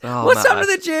yes. What's happened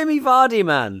to the Jamie Vardy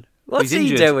man? What's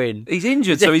he doing? He's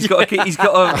injured, so he's got to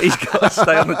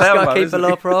stay on the down low. Keep a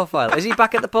low profile. Is he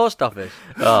back at the post office?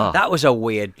 Oh. That was a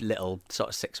weird little sort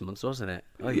of 6 months, wasn't it?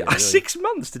 Oh, yeah. 6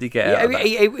 months did he get out of that?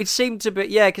 It seemed to be,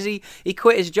 because he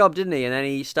quit his job, didn't he? And then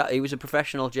he was a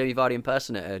professional Jamie Vardy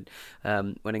impersonator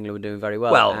when England were doing very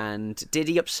well. And did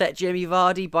he upset Jamie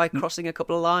Vardy by crossing a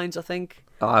couple of lines, I think?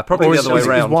 Probably the other way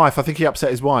around. His wife. I think he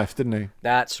upset his wife, didn't he?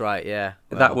 That's right, yeah.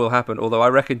 Well, that will happen. Although I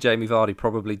reckon Jamie Vardy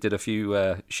probably did a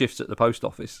few shifts at the post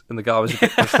office, and the guy was a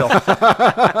bit pissed off.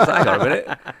 Hang on a minute.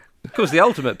 Of course, the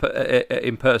ultimate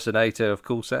impersonator of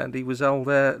Cool Sandy was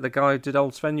the guy who did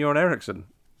old Sven-Göran Eriksson,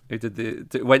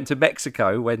 who went to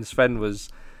Mexico when Sven was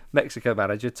Mexico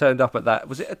manager. Turned up at that.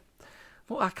 Was it?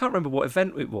 I can't remember what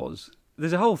event it was.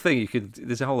 There's a whole thing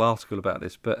there's a whole article about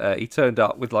this, but he turned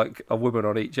up with like a woman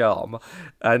on each arm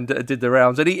and did the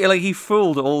rounds, and he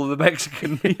fooled all of the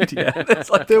Mexican media.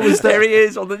 Like, there he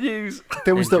is on the news.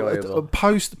 There was the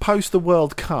post the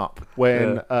World Cup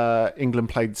when England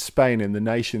played Spain in the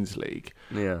Nations League.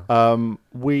 Yeah,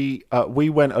 we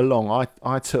went along.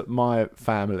 I took my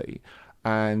family.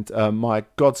 And my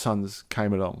godsons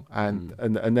came along, and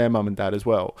their mum and dad as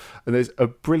well. And there's a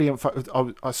brilliant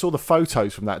I saw the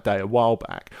photos from that day a while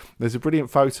back. There's a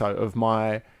brilliant photo of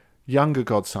my younger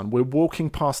godson. We're walking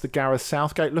past the Gareth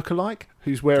Southgate lookalike,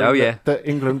 who's wearing the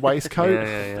England waistcoat.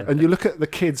 Yeah. And you look at the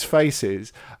kids'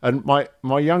 faces, and my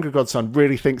younger godson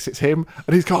really thinks it's him,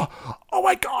 and he's gone, "Oh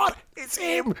my God, it's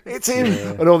him! It's him!"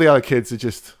 Yeah. And all the other kids are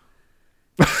just.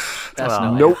 That's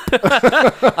not Nope.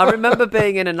 I remember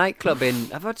being in a nightclub in.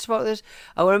 Have I spoken this?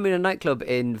 I remember in a nightclub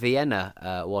in Vienna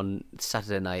one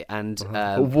Saturday night, and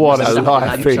What a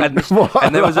life! And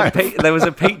there was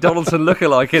a Pete Donaldson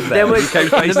lookalike in there. There was He came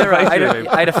face to face with him.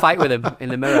 I had a fight with him in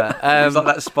the mirror. It was like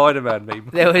that Spider-Man meme.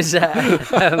 There was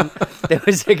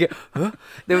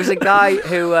a guy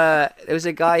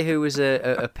who was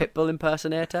a Pitbull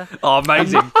impersonator. Oh,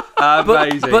 amazing!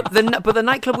 Amazing. But the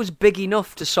nightclub was big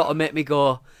enough to sort of make me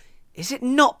go, is it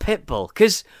not Pitbull?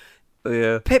 Because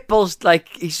Pitbull's like,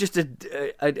 he's just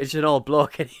an old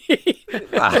bloke. And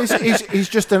he's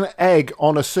just an egg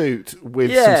on a suit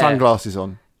with some sunglasses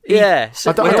on. Yeah.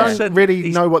 I don't really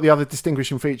know what the other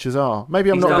distinguishing features are. Maybe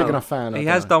I'm not a big enough fan. He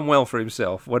has done well for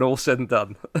himself when all's said and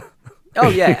done. Oh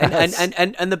yeah, Yes.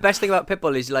 and the best thing about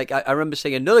Pitbull is, like, I remember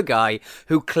seeing another guy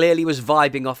who clearly was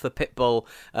vibing off the Pitbull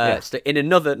in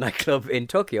another nightclub in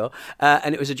Tokyo,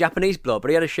 and it was a Japanese bloke, but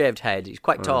he had a shaved head. He's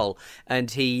quite tall, and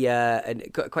he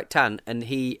quite tan, and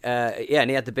he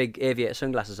had the big aviator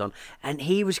sunglasses on, and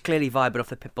he was clearly vibing off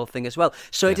the Pitbull thing as well.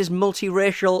 So it is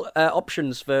multiracial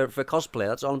options for cosplay.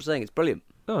 That's all I'm saying. It's brilliant.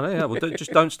 Oh yeah, well,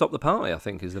 don't stop the party, I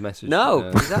think, is the message. No,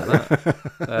 exactly.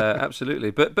 Absolutely.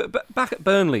 But back at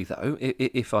Burnley, though,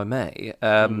 if I may,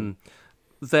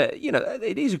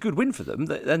 it is a good win for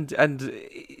them, and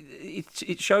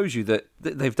it shows you that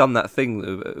they've done that thing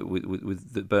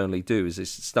with that Burnley do, is they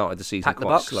started the season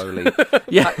quite slowly.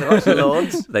 Pack the box,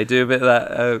 Lords. They do a bit of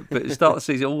that, but start the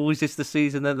season, always this the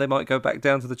season, then they might go back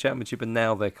down to the Championship, and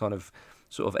now they're kind of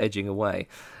sort of edging away.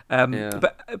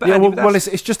 But Andy,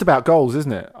 it's just about goals,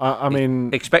 isn't it? I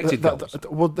mean, expected goals.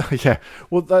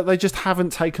 They just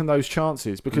haven't taken those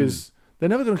chances because they're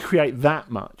never going to create that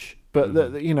much. But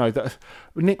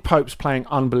Nick Pope's playing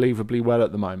unbelievably well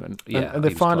at the moment, and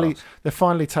they're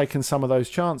finally taken some of those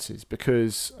chances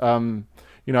because.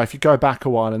 If you go back a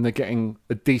while and they're getting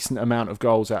a decent amount of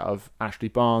goals out of Ashley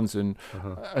Barnes and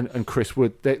Chris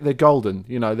Wood, they're golden.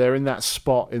 They're in that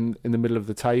spot in the middle of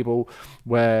the table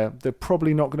where they're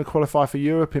probably not going to qualify for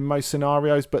Europe in most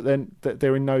scenarios, but then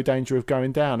they're in no danger of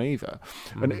going down either.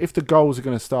 And if the goals are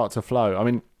going to start to flow, I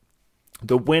mean,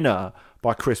 the winner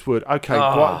by Chris Wood, okay,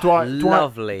 Dwight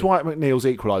McNeil's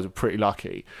equaliser, pretty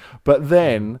lucky, but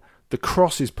then the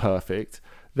cross is perfect,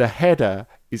 the header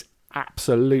is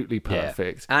absolutely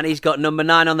perfect. And he's got number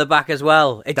 9 on the back as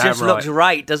well. It just looks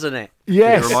right, doesn't it?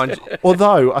 Yes.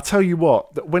 Although, I tell you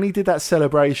what, when he did that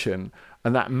celebration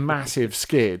and that massive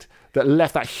skid that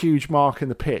left that huge mark in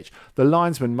the pitch, the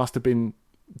linesman must have been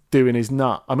doing his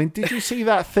nut. I mean, did you see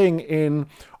that thing in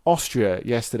Austria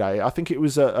yesterday? I think it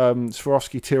was at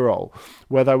Swarovski Tyrol,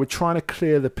 where they were trying to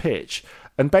clear the pitch.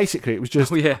 And basically, it was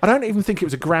just, I don't even think it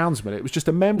was a groundsman. It was just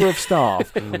a member of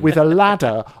staff with a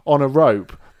ladder on a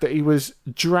rope that he was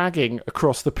dragging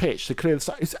across the pitch to clear the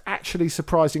side. It's actually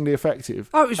surprisingly effective.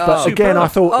 Oh, it was but again, I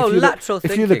thought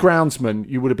if you're the groundsman, groundsman,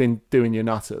 you would have been doing your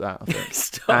nut at that. I think.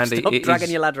 Stop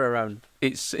dragging your ladder around.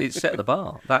 It's set the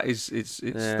bar. That's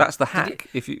the hack.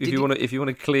 If you want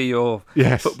to clear your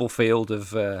football field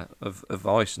of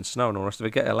ice and snow and all the rest of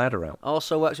it, get a ladder out.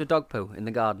 Also works with dog poo in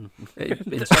the garden.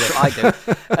 That's what I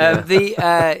do.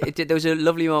 There was a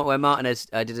lovely moment where Martinez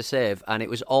did a save, and it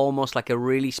was almost like a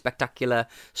really spectacular,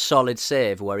 solid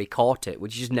save where he caught it,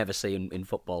 which you just never see in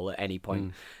football at any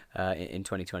point. In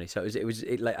 2020, so it was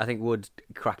like, I think Wood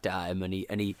cracked it at him, and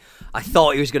he I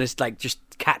thought he was going to just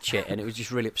catch it, and it was just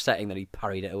really upsetting that he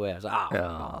parried it away. I was like,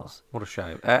 what a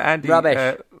shame. Andy,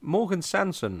 rubbish. Morgan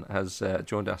Sanson has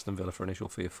joined Aston Villa for an initial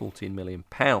fee of £14 million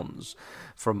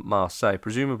from Marseille.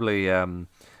 Presumably,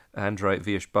 Andre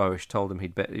Villas-Boas told him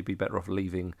he'd be better off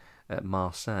leaving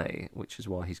Marseille, which is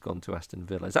why he's gone to Aston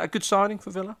Villa. Is that a good signing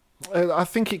for Villa? I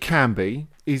think it can be.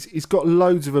 He's got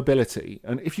loads of ability,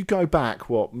 and if you go back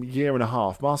year and a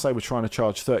half, Marseille were trying to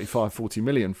charge 35-40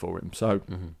 million for him. So,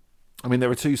 I mean,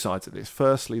 there are two sides of this.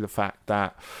 Firstly, the fact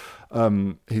that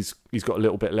he's got a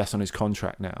little bit less on his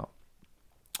contract now.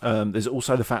 There's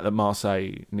also the fact that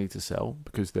Marseille need to sell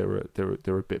because they're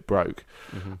a bit broke.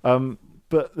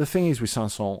 But the thing is with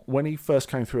Sanson, when he first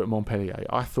came through at Montpellier,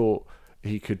 I thought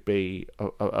he could be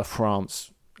a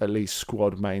France at least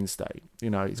squad mainstay.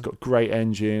 He's got great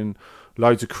engine,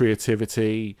 loads of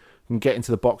creativity, can get into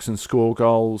the box and score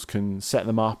goals, can set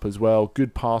them up as well,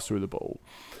 good passer of the ball.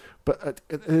 But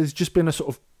there's just been a sort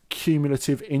of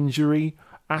cumulative injury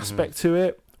aspect to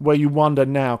it, where you wonder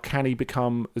now, can he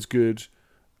become as good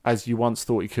as you once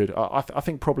thought he could? I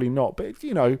think probably not. But,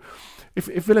 if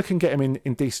Villa can get him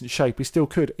in decent shape, he still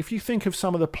could. If you think of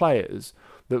some of the players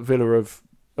that Villa have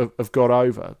got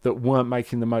over that weren't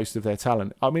making the most of their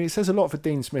talent. I mean, it says a lot for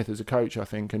Dean Smith as a coach, I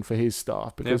think, and for his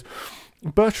staff, because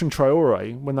Bertrand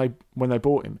Traoré, when they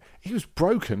bought him, he was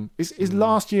broken. His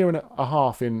last year and a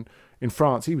half in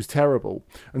France, he was terrible.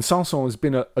 And Sanson has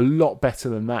been a lot better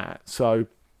than that. So,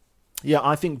 yeah,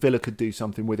 I think Villa could do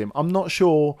something with him. I'm not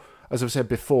sure, as I've said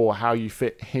before, how you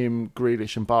fit him,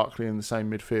 Grealish and Barkley in the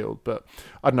same midfield. But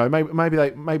I don't know,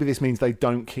 maybe this means they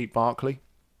don't keep Barkley.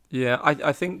 Yeah,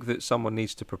 I think that someone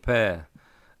needs to prepare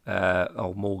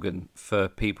old Morgan for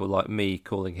people like me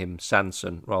calling him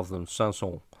Sanson rather than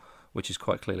Sanson, which is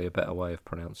quite clearly a better way of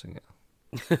pronouncing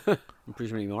it. I'm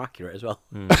presumably more accurate as well.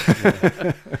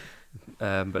 Yeah.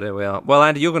 But there we are. Well,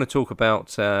 Andy, you're going to talk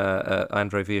about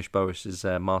Andre Villas-Boas's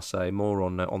Marseille more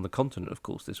on the continent, of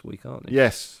course, this week, aren't you?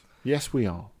 Yes, we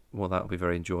are. Well, that'll be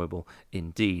very enjoyable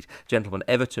indeed. Gentlemen,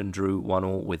 Everton drew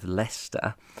 1-1 with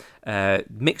Leicester.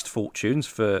 Mixed fortunes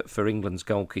for England's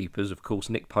goalkeepers. Of course,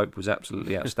 Nick Pope was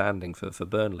absolutely outstanding for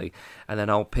Burnley. And then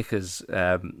old Pickers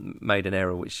made an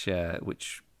error which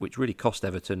really cost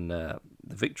Everton the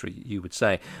victory, you would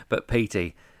say. But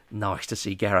Petey, nice to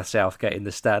see Gareth Southgate in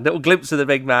the stand. Little glimpse of the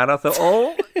big man. I thought,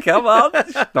 oh, come on.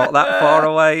 Not that far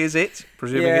away, is it?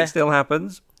 Presuming it still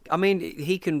happens. I mean,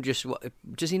 he can just...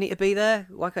 Does he need to be there?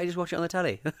 Why can't he just watch it on the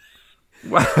telly?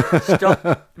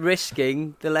 Stop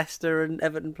risking the Leicester and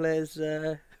Everton players'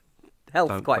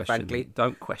 health, frankly.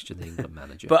 Don't question the England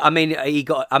manager. But, I mean,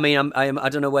 I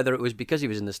don't know whether it was because he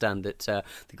was in the stand that the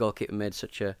goalkeeper made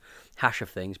such a hash of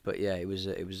things. But, yeah, it was...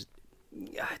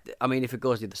 I mean, if it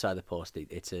goes to the other side of the post,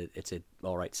 it's a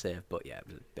all right save. But, yeah, it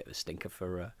was a bit of a stinker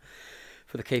for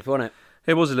the keeper, wasn't it?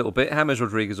 It was a little bit. James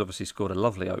Rodriguez obviously scored a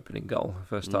lovely opening goal.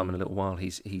 First time in a little while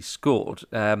he's scored.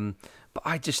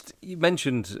 But you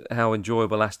mentioned how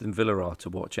enjoyable Aston Villa are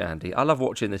to watch, Andy. I love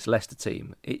watching this Leicester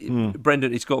team.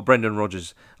 It's got Brendan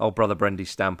Rodgers, old brother Brendy's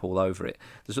stamp all over it.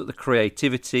 The sort of the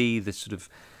creativity, the sort of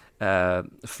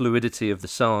fluidity of the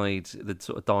side, the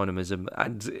sort of dynamism,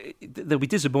 and they'll be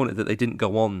disappointed that they didn't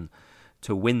go on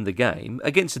to win the game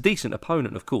against a decent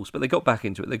opponent, of course, but they got back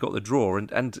into it. They got the draw,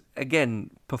 and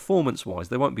again, performance-wise,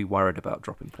 they won't be worried about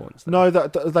dropping points. No,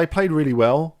 they played really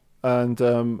well, and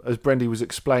as Brendy was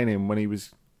explaining, when he was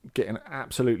getting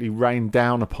absolutely rained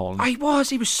down upon, he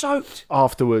was soaked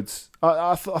afterwards.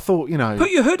 I thought, put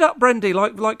your hood up, Brendy,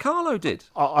 like Carlo did.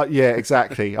 Yeah,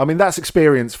 exactly. I mean, that's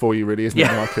experience for you, really, isn't it,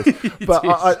 Marcus? But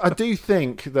I do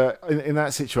think that in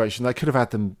that situation, they could have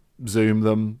had them Zoom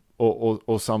them.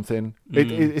 Or something.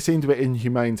 It seemed a bit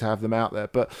inhumane to have them out there.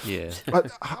 But yeah.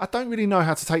 I don't really know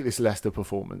how to take this Leicester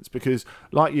performance because,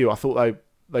 like you, I thought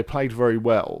they played very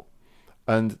well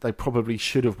and they probably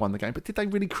should have won the game. But did they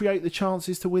really create the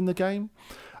chances to win the game?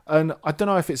 And I don't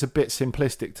know if it's a bit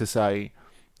simplistic to say,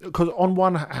 because on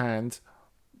one hand,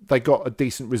 they got a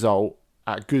decent result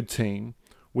at a good team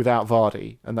without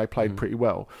Vardy and they played pretty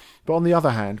well. But on the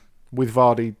other hand, with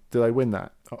Vardy, do they win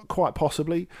that? Quite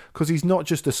possibly, because he's not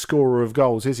just a scorer of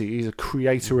goals, is he? He's a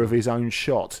creator of his own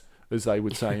shot, as they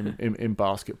would say in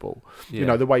basketball.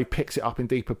 Yeah. The way he picks it up in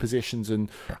deeper positions and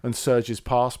surges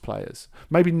past players.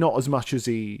 Maybe not as much as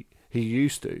he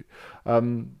used to.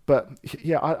 But,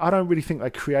 yeah, I don't really think they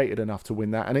created enough to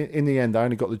win that. And in the end, they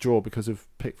only got the draw because of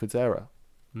Pickford's error.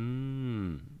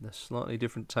 A slightly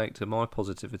different take to my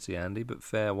positivity, Andy, but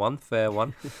fair one.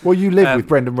 Well, you live with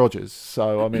Brendan Rodgers,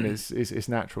 so I mean, it's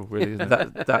natural, really, isn't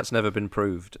it? That's never been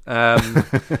proved.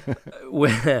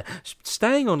 We're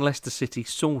staying on Leicester City,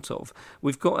 sort of.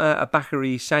 We've got a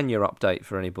Bakary Sagna update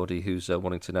for anybody who's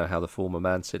wanting to know how the former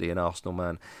Man City and Arsenal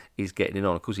man is getting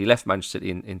on. Of course, he left Manchester City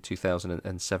in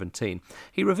 2017.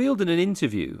 He revealed in an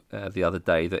interview the other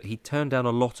day that he turned down a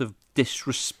lot of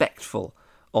disrespectful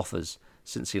offers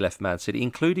since he left Man City,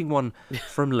 including one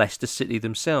from Leicester City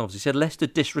themselves. He said, Leicester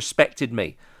disrespected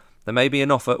me. They made me an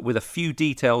offer with a few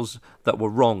details that were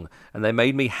wrong, and they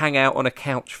made me hang out on a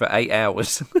couch for 8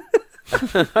 hours.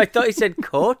 I thought he said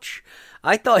coach.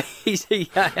 I thought he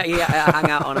hang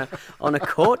out on a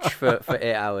coach for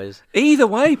 8 hours. Either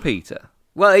way, Peter.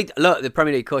 Well, look, the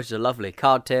Premier League coaches are lovely.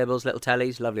 Card tables, little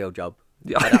tellies, lovely old job.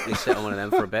 I'd happily sit on one of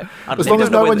them for a bit. As long as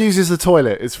no one uses the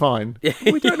toilet, it's fine.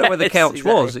 We don't know where the couch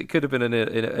was. It could have been in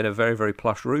a very, very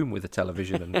plush room with a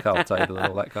television and card table and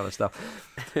all that kind of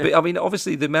stuff. But, I mean,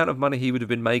 obviously, the amount of money he would have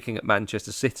been making at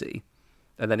Manchester City,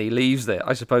 and then he leaves there,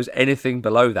 I suppose anything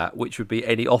below that, which would be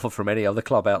any offer from any other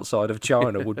club outside of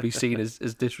China, would be seen as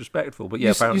disrespectful. But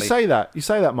yeah, apparently... You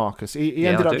say that, Marcus. He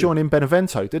ended up joining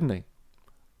Benevento, didn't he?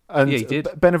 And yeah, he did.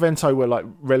 Benevento were like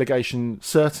relegation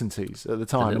certainties at the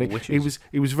time. And he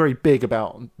was very big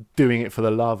about doing it for the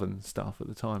love and stuff at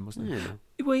the time, wasn't he? Yeah.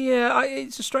 Well, yeah,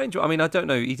 it's a strange one. I mean, I don't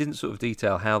know. He didn't sort of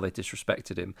detail how they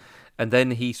disrespected him. And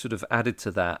then he sort of added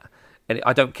to that. And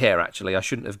I don't care, actually. I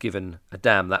shouldn't have given a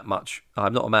damn that much.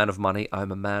 I'm not a man of money.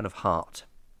 I'm a man of heart.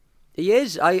 He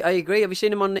is. I agree. Have you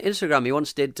seen him on Instagram? He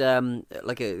once did probably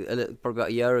about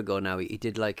a year ago now. He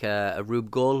did like a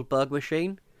Rube Goldberg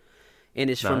machine in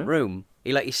his front room.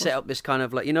 He set up this kind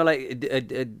of like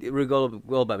a Rube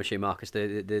Goldberg machine, Marcus.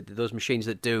 Those machines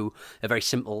that do a very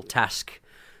simple task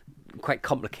quite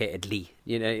complicatedly.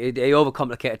 They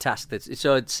overcomplicate a task.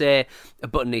 So say a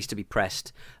button needs to be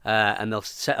pressed, and they'll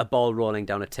set a ball rolling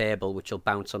down a table, which will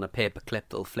bounce on a paper clip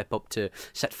that'll flip up to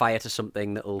set fire to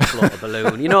something that'll float a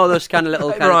balloon. Those kind of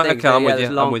little kind of things. Okay,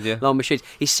 I'm with you. Long machines.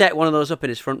 He set one of those up in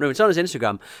his front room. It's on his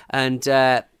Instagram, and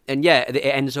it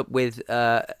ends up with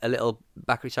a little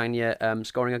Bakary Sagna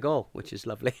scoring a goal, which is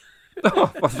lovely.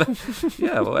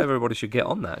 Well, everybody should get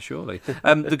on that, surely.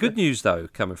 The good news, though,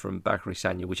 coming from Bakary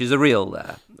Sagna, which is the real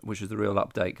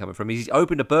update coming from, he's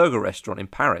opened a burger restaurant in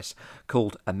Paris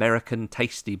called American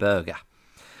Tasty Burger,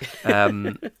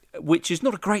 which is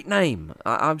not a great name.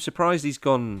 I'm surprised he's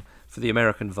gone for the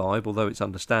American vibe, although it's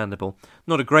understandable.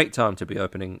 Not a great time to be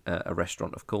opening a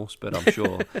restaurant, of course, but I'm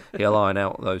sure he'll iron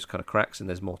out those kind of cracks, and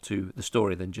there's more to the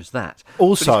story than just that.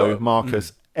 Also,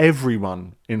 Marcus,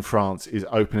 everyone in France is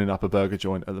opening up a burger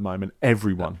joint at the moment.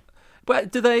 Everyone.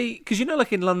 But do they... Because,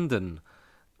 like in London,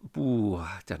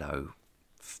 I don't know,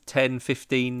 10,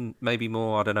 15, maybe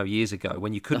more, I don't know, years ago,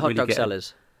 when you couldn't really get... The hot dog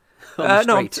sellers. On the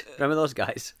street. Remember those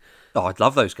guys? Oh, I'd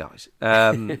love those guys.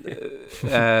 But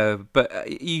there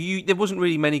wasn't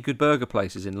really many good burger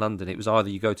places in London. It was either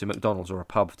you go to McDonald's or a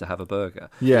pub to have a burger.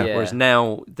 Yeah. Whereas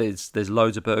now there's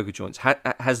loads of burger joints.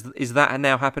 Is that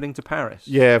now happening to Paris?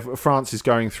 Yeah, France is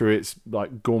going through its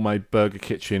like gourmet burger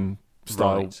kitchen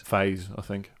style phase, I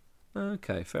think.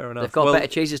 Okay, fair enough. They've got better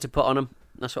cheeses to put on them.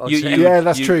 That's what I was saying. Yeah,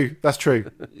 that's true. That's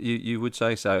true. You would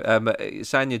say so.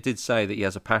 Sagna did say that he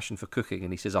has a passion for cooking,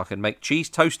 and he says, I can make cheese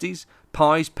toasties,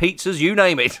 pies, pizzas, you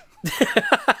name it.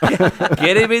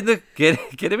 Get him in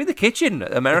the kitchen.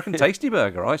 American Tasty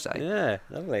Burger, I say. Yeah,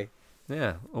 lovely.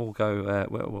 Yeah, all go.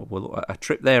 We'll a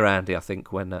trip there, Andy, I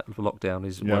think, when lockdown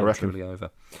is truly over,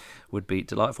 would be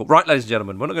delightful. Right, ladies and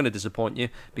gentlemen, we're not going to disappoint you,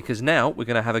 because now we're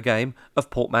going to have a game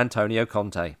of Portmantonio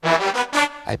Conte.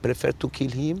 I prefer to kill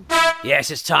him.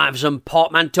 Yes, it's time for some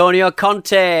Portmantonio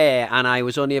Conte. And I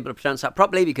was only able to pronounce that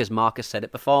properly because Marcus said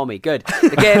it before me. Good.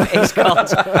 The game is called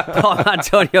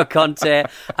Portmantonio Conte,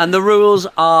 and the rules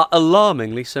are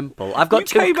alarmingly simple. I've got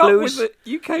two clues.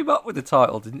 You came up with the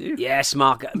title, didn't you? Yes,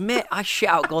 Mark. Mate, I shit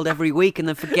out gold every week and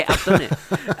then forget I've done it.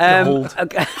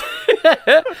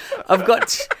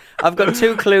 I've got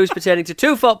two clues pertaining to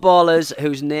two footballers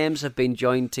whose names have been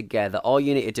joined together. All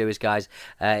you need to do is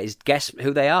guess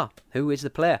who they are. Who is the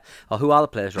player? Or who are the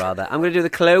players, rather. I'm going to do the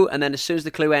clue, and then as soon as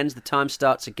the clue ends, the time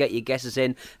starts to get your guesses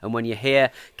in. And when you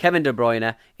hear Kevin De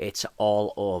Bruyne, it's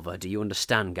all over. Do you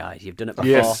understand, guys? You've done it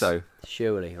before? Yes. So.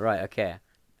 Surely. Right, okay.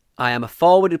 I am a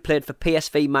forward who played for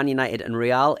PSV, Man United and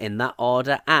Real in that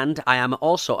order, and I am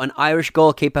also an Irish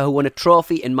goalkeeper who won a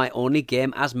trophy in my only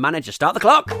game as manager. Start the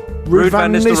clock. Ruud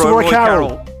van Nistelrooy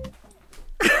Carroll.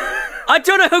 I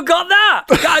don't know who got that.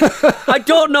 I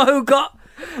don't know who got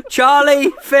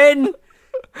Charlie, Finn.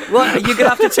 Well, you're going to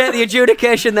have to take the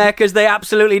adjudication there because they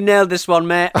absolutely nailed this one,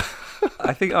 mate.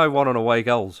 I think I won on away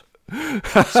goals. Look,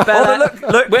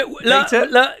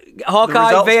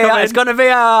 Hawkeye, VAR. It's gone to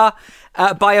VAR.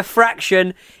 By a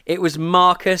fraction, it was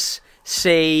Marcus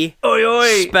C. Oi,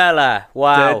 oi. Speller.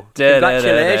 Wow.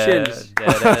 Congratulations.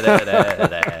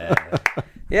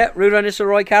 Yeah, Ruud van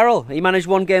Nistelrooy Carroll. He managed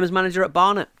one game as manager at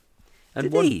Barnet.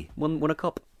 And won a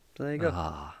cup. So there you go.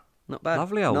 Not bad.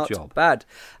 Lovely old job. Not bad.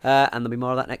 And there'll be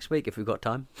more of that next week if we've got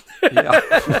time.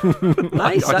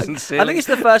 Nice. I think it's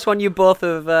the first one you both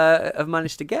have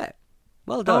managed to get.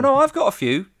 Well done. Oh, no, I've got a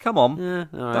few. Come on. Yeah,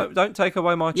 all right. Don't take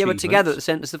away my achievements. Yeah, but together at the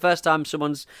same. It's the first time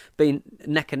someone's been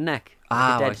neck and neck.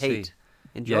 Dead heat.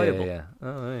 Enjoyable. Yeah.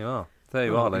 Oh, there you are. There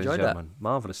you are, ladies and gentlemen.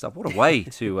 Marvellous stuff. What a way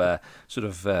to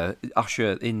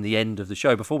usher in the end of the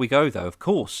show. Before we go, though, of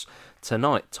course,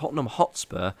 tonight, Tottenham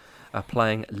Hotspur are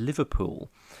playing Liverpool,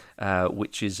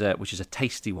 which is a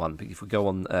tasty one. But if we go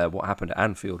on what happened at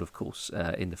Anfield, of course,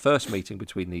 in the first meeting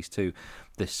between these two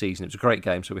this season, it was a great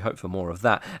game, so we hope for more of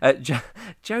that.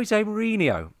 Jose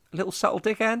Mourinho, a little subtle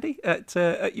dick, Andy, at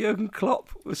Jurgen Klopp,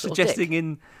 was subtle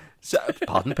suggesting dick.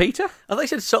 Pardon, Peter? I thought you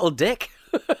said subtle dick.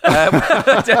 His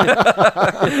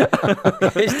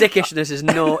dickishness is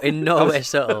in no way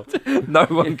subtle. No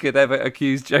one could ever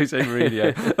accuse Jose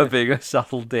Mourinho of being a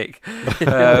subtle dick.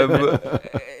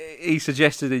 He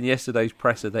suggested in yesterday's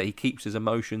presser that he keeps his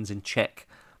emotions in check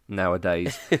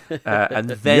nowadays,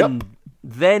 and then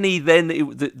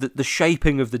the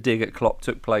shaping of the dig at Klopp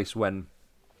took place when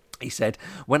he said,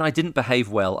 "When I didn't behave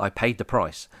well, I paid the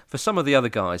price. For some of the other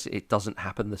guys, it doesn't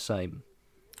happen the same."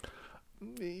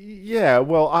 Yeah,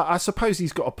 well, I suppose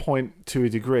he's got a point to a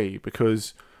degree,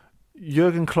 because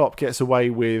Jurgen Klopp gets away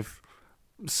with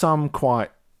some quite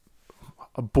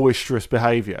boisterous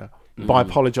behaviour by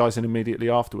apologising immediately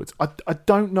afterwards. I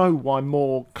don't know why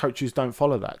more coaches don't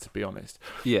follow that, to be honest.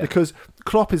 Yeah. Because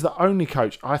Klopp is the only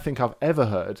coach I think I've ever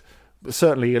heard,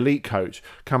 certainly elite coach,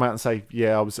 come out and say,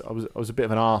 "Yeah, I was a bit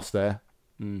of an arse there.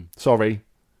 Sorry."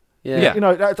 Yeah. You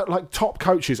know, like top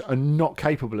coaches are not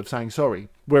capable of saying sorry,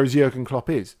 whereas Jurgen Klopp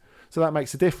is. So that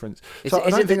makes a difference. So I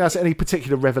don't think that's any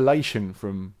particular revelation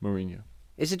from Mourinho.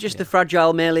 Is it just the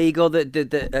fragile male ego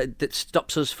that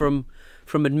stops us from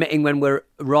admitting when we're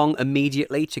wrong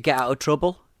immediately to get out of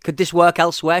trouble? Could this work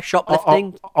elsewhere?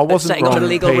 Shoplifting? I wasn't setting wrong, up an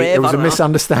illegal Pete. rave? It was I a don't know.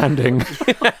 misunderstanding.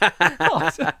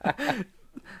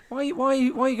 Why are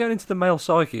you going into the male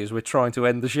psyche as we're trying to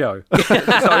end the show? Let's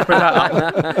open that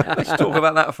up. Let's talk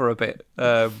about that for a bit.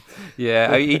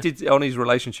 He did, on his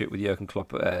relationship with Jurgen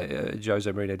Klopp, Jose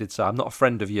Mourinho did say, "I'm not a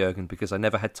friend of Jurgen because I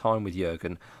never had time with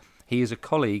Jurgen. He is a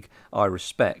colleague I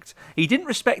respect." He didn't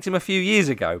respect him a few years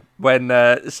ago when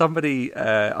somebody,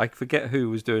 I forget who,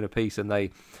 was doing a piece, and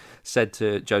they said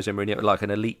to Jose Mourinho, like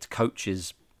an elite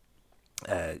coaches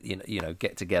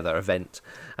get together event,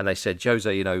 and they said,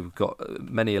 "Jose, we've got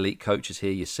many elite coaches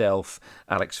here, yourself,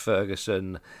 Alex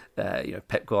Ferguson,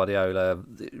 Pep Guardiola,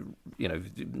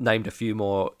 named a few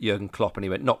more, Jurgen Klopp," and he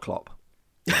went, "Not Klopp."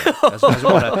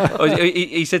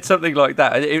 He said something like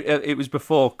that. It was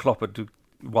before Klopp had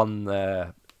won,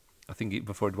 I think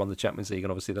before he'd won the Champions League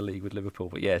and obviously the league with Liverpool.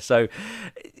 But yeah, so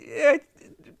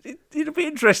it'll be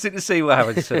interesting to see what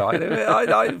happens tonight.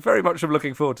 I very much am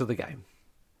looking forward to the game.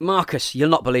 Marcus, you'll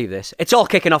not believe this. It's all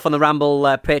kicking off on the Ramble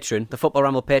Patreon, the Football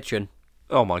Ramble Patreon.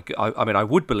 Oh my God! I mean, I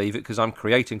would believe it because I'm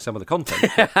creating some of the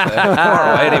content.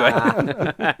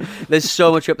 Anyway, there's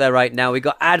so much up there right now. We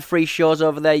got ad-free shows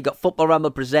over there. You got Football Ramble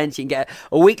Presents. You can get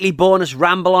a weekly bonus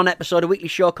Ramble On episode, a weekly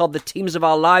show called The Teams of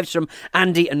Our Lives from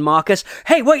Andy and Marcus.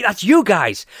 Hey, wait, that's you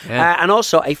guys! Yeah. And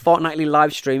also a fortnightly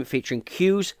live stream featuring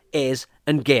Q's, A's,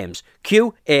 and games.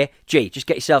 QAG. Just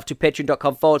get yourself to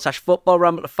patreon.com/Football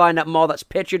Ramble to find out more. That's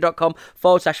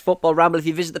patreon.com/Football Ramble. If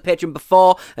you visit the Patreon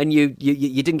before and you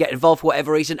didn't get involved for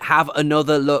whatever reason, have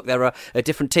another look. There are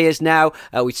different tiers now.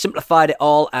 We simplified it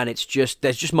all, and there's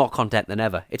just more content than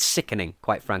ever. It's sickening,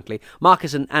 quite frankly.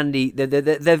 Marcus and Andy,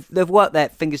 they've worked their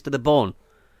fingers to the bone.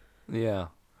 Yeah,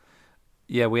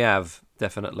 we have.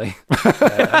 Definitely.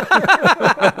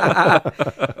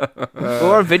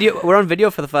 We're on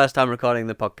video for the first time recording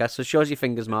the podcast, so show us your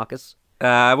fingers, Marcus. We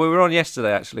were on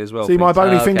yesterday actually as well. See my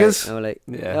bony fingers?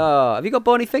 Yeah. Oh, have you got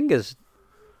bony fingers,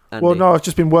 Andy? Well, no, I've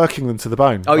just been working them to the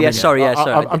bone. Oh, sorry.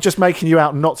 I'm just making you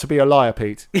out not to be a liar,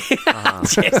 Pete.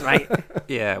 Cheers, mate.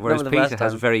 Yeah, whereas Peter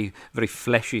has very, very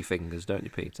fleshy fingers, don't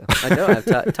you, Peter? I don't.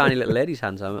 I have tiny little ladies'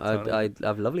 hands. I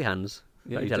have lovely hands.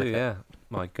 Yeah, you do, yeah.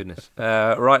 My goodness.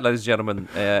 Right, ladies and gentlemen,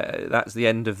 that's the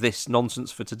end of this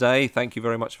nonsense for today. Thank you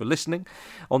very much for listening.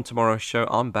 On tomorrow's show,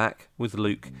 I'm back with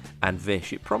Luke and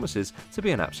Vish. It promises to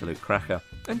be an absolute cracker.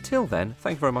 Until then,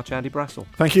 thank you very much, Andy Brassel.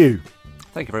 Thank you.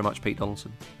 Thank you very much, Pete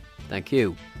Donaldson. Thank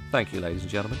you. Thank you, ladies and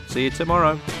gentlemen. See you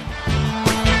tomorrow.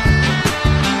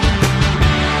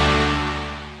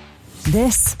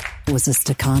 This was a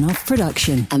Stakhanov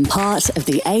production and part of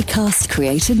the Acast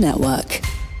Creative Network.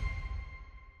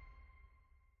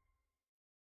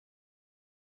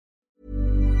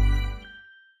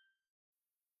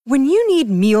 When you need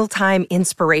mealtime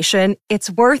inspiration,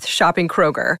 it's worth shopping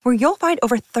Kroger, where you'll find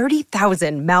over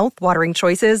 30,000 mouth-watering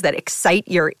choices that excite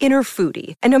your inner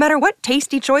foodie. And no matter what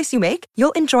tasty choice you make,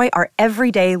 you'll enjoy our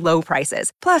everyday low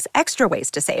prices, plus extra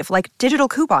ways to save, like digital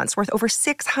coupons worth over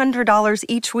 $600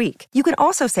 each week. You can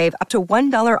also save up to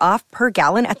 $1 off per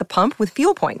gallon at the pump with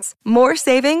fuel points. More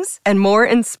savings and more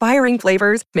inspiring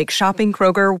flavors make shopping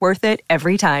Kroger worth it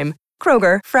every time.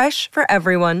 Kroger, fresh for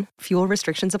everyone. Fuel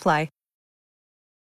restrictions apply.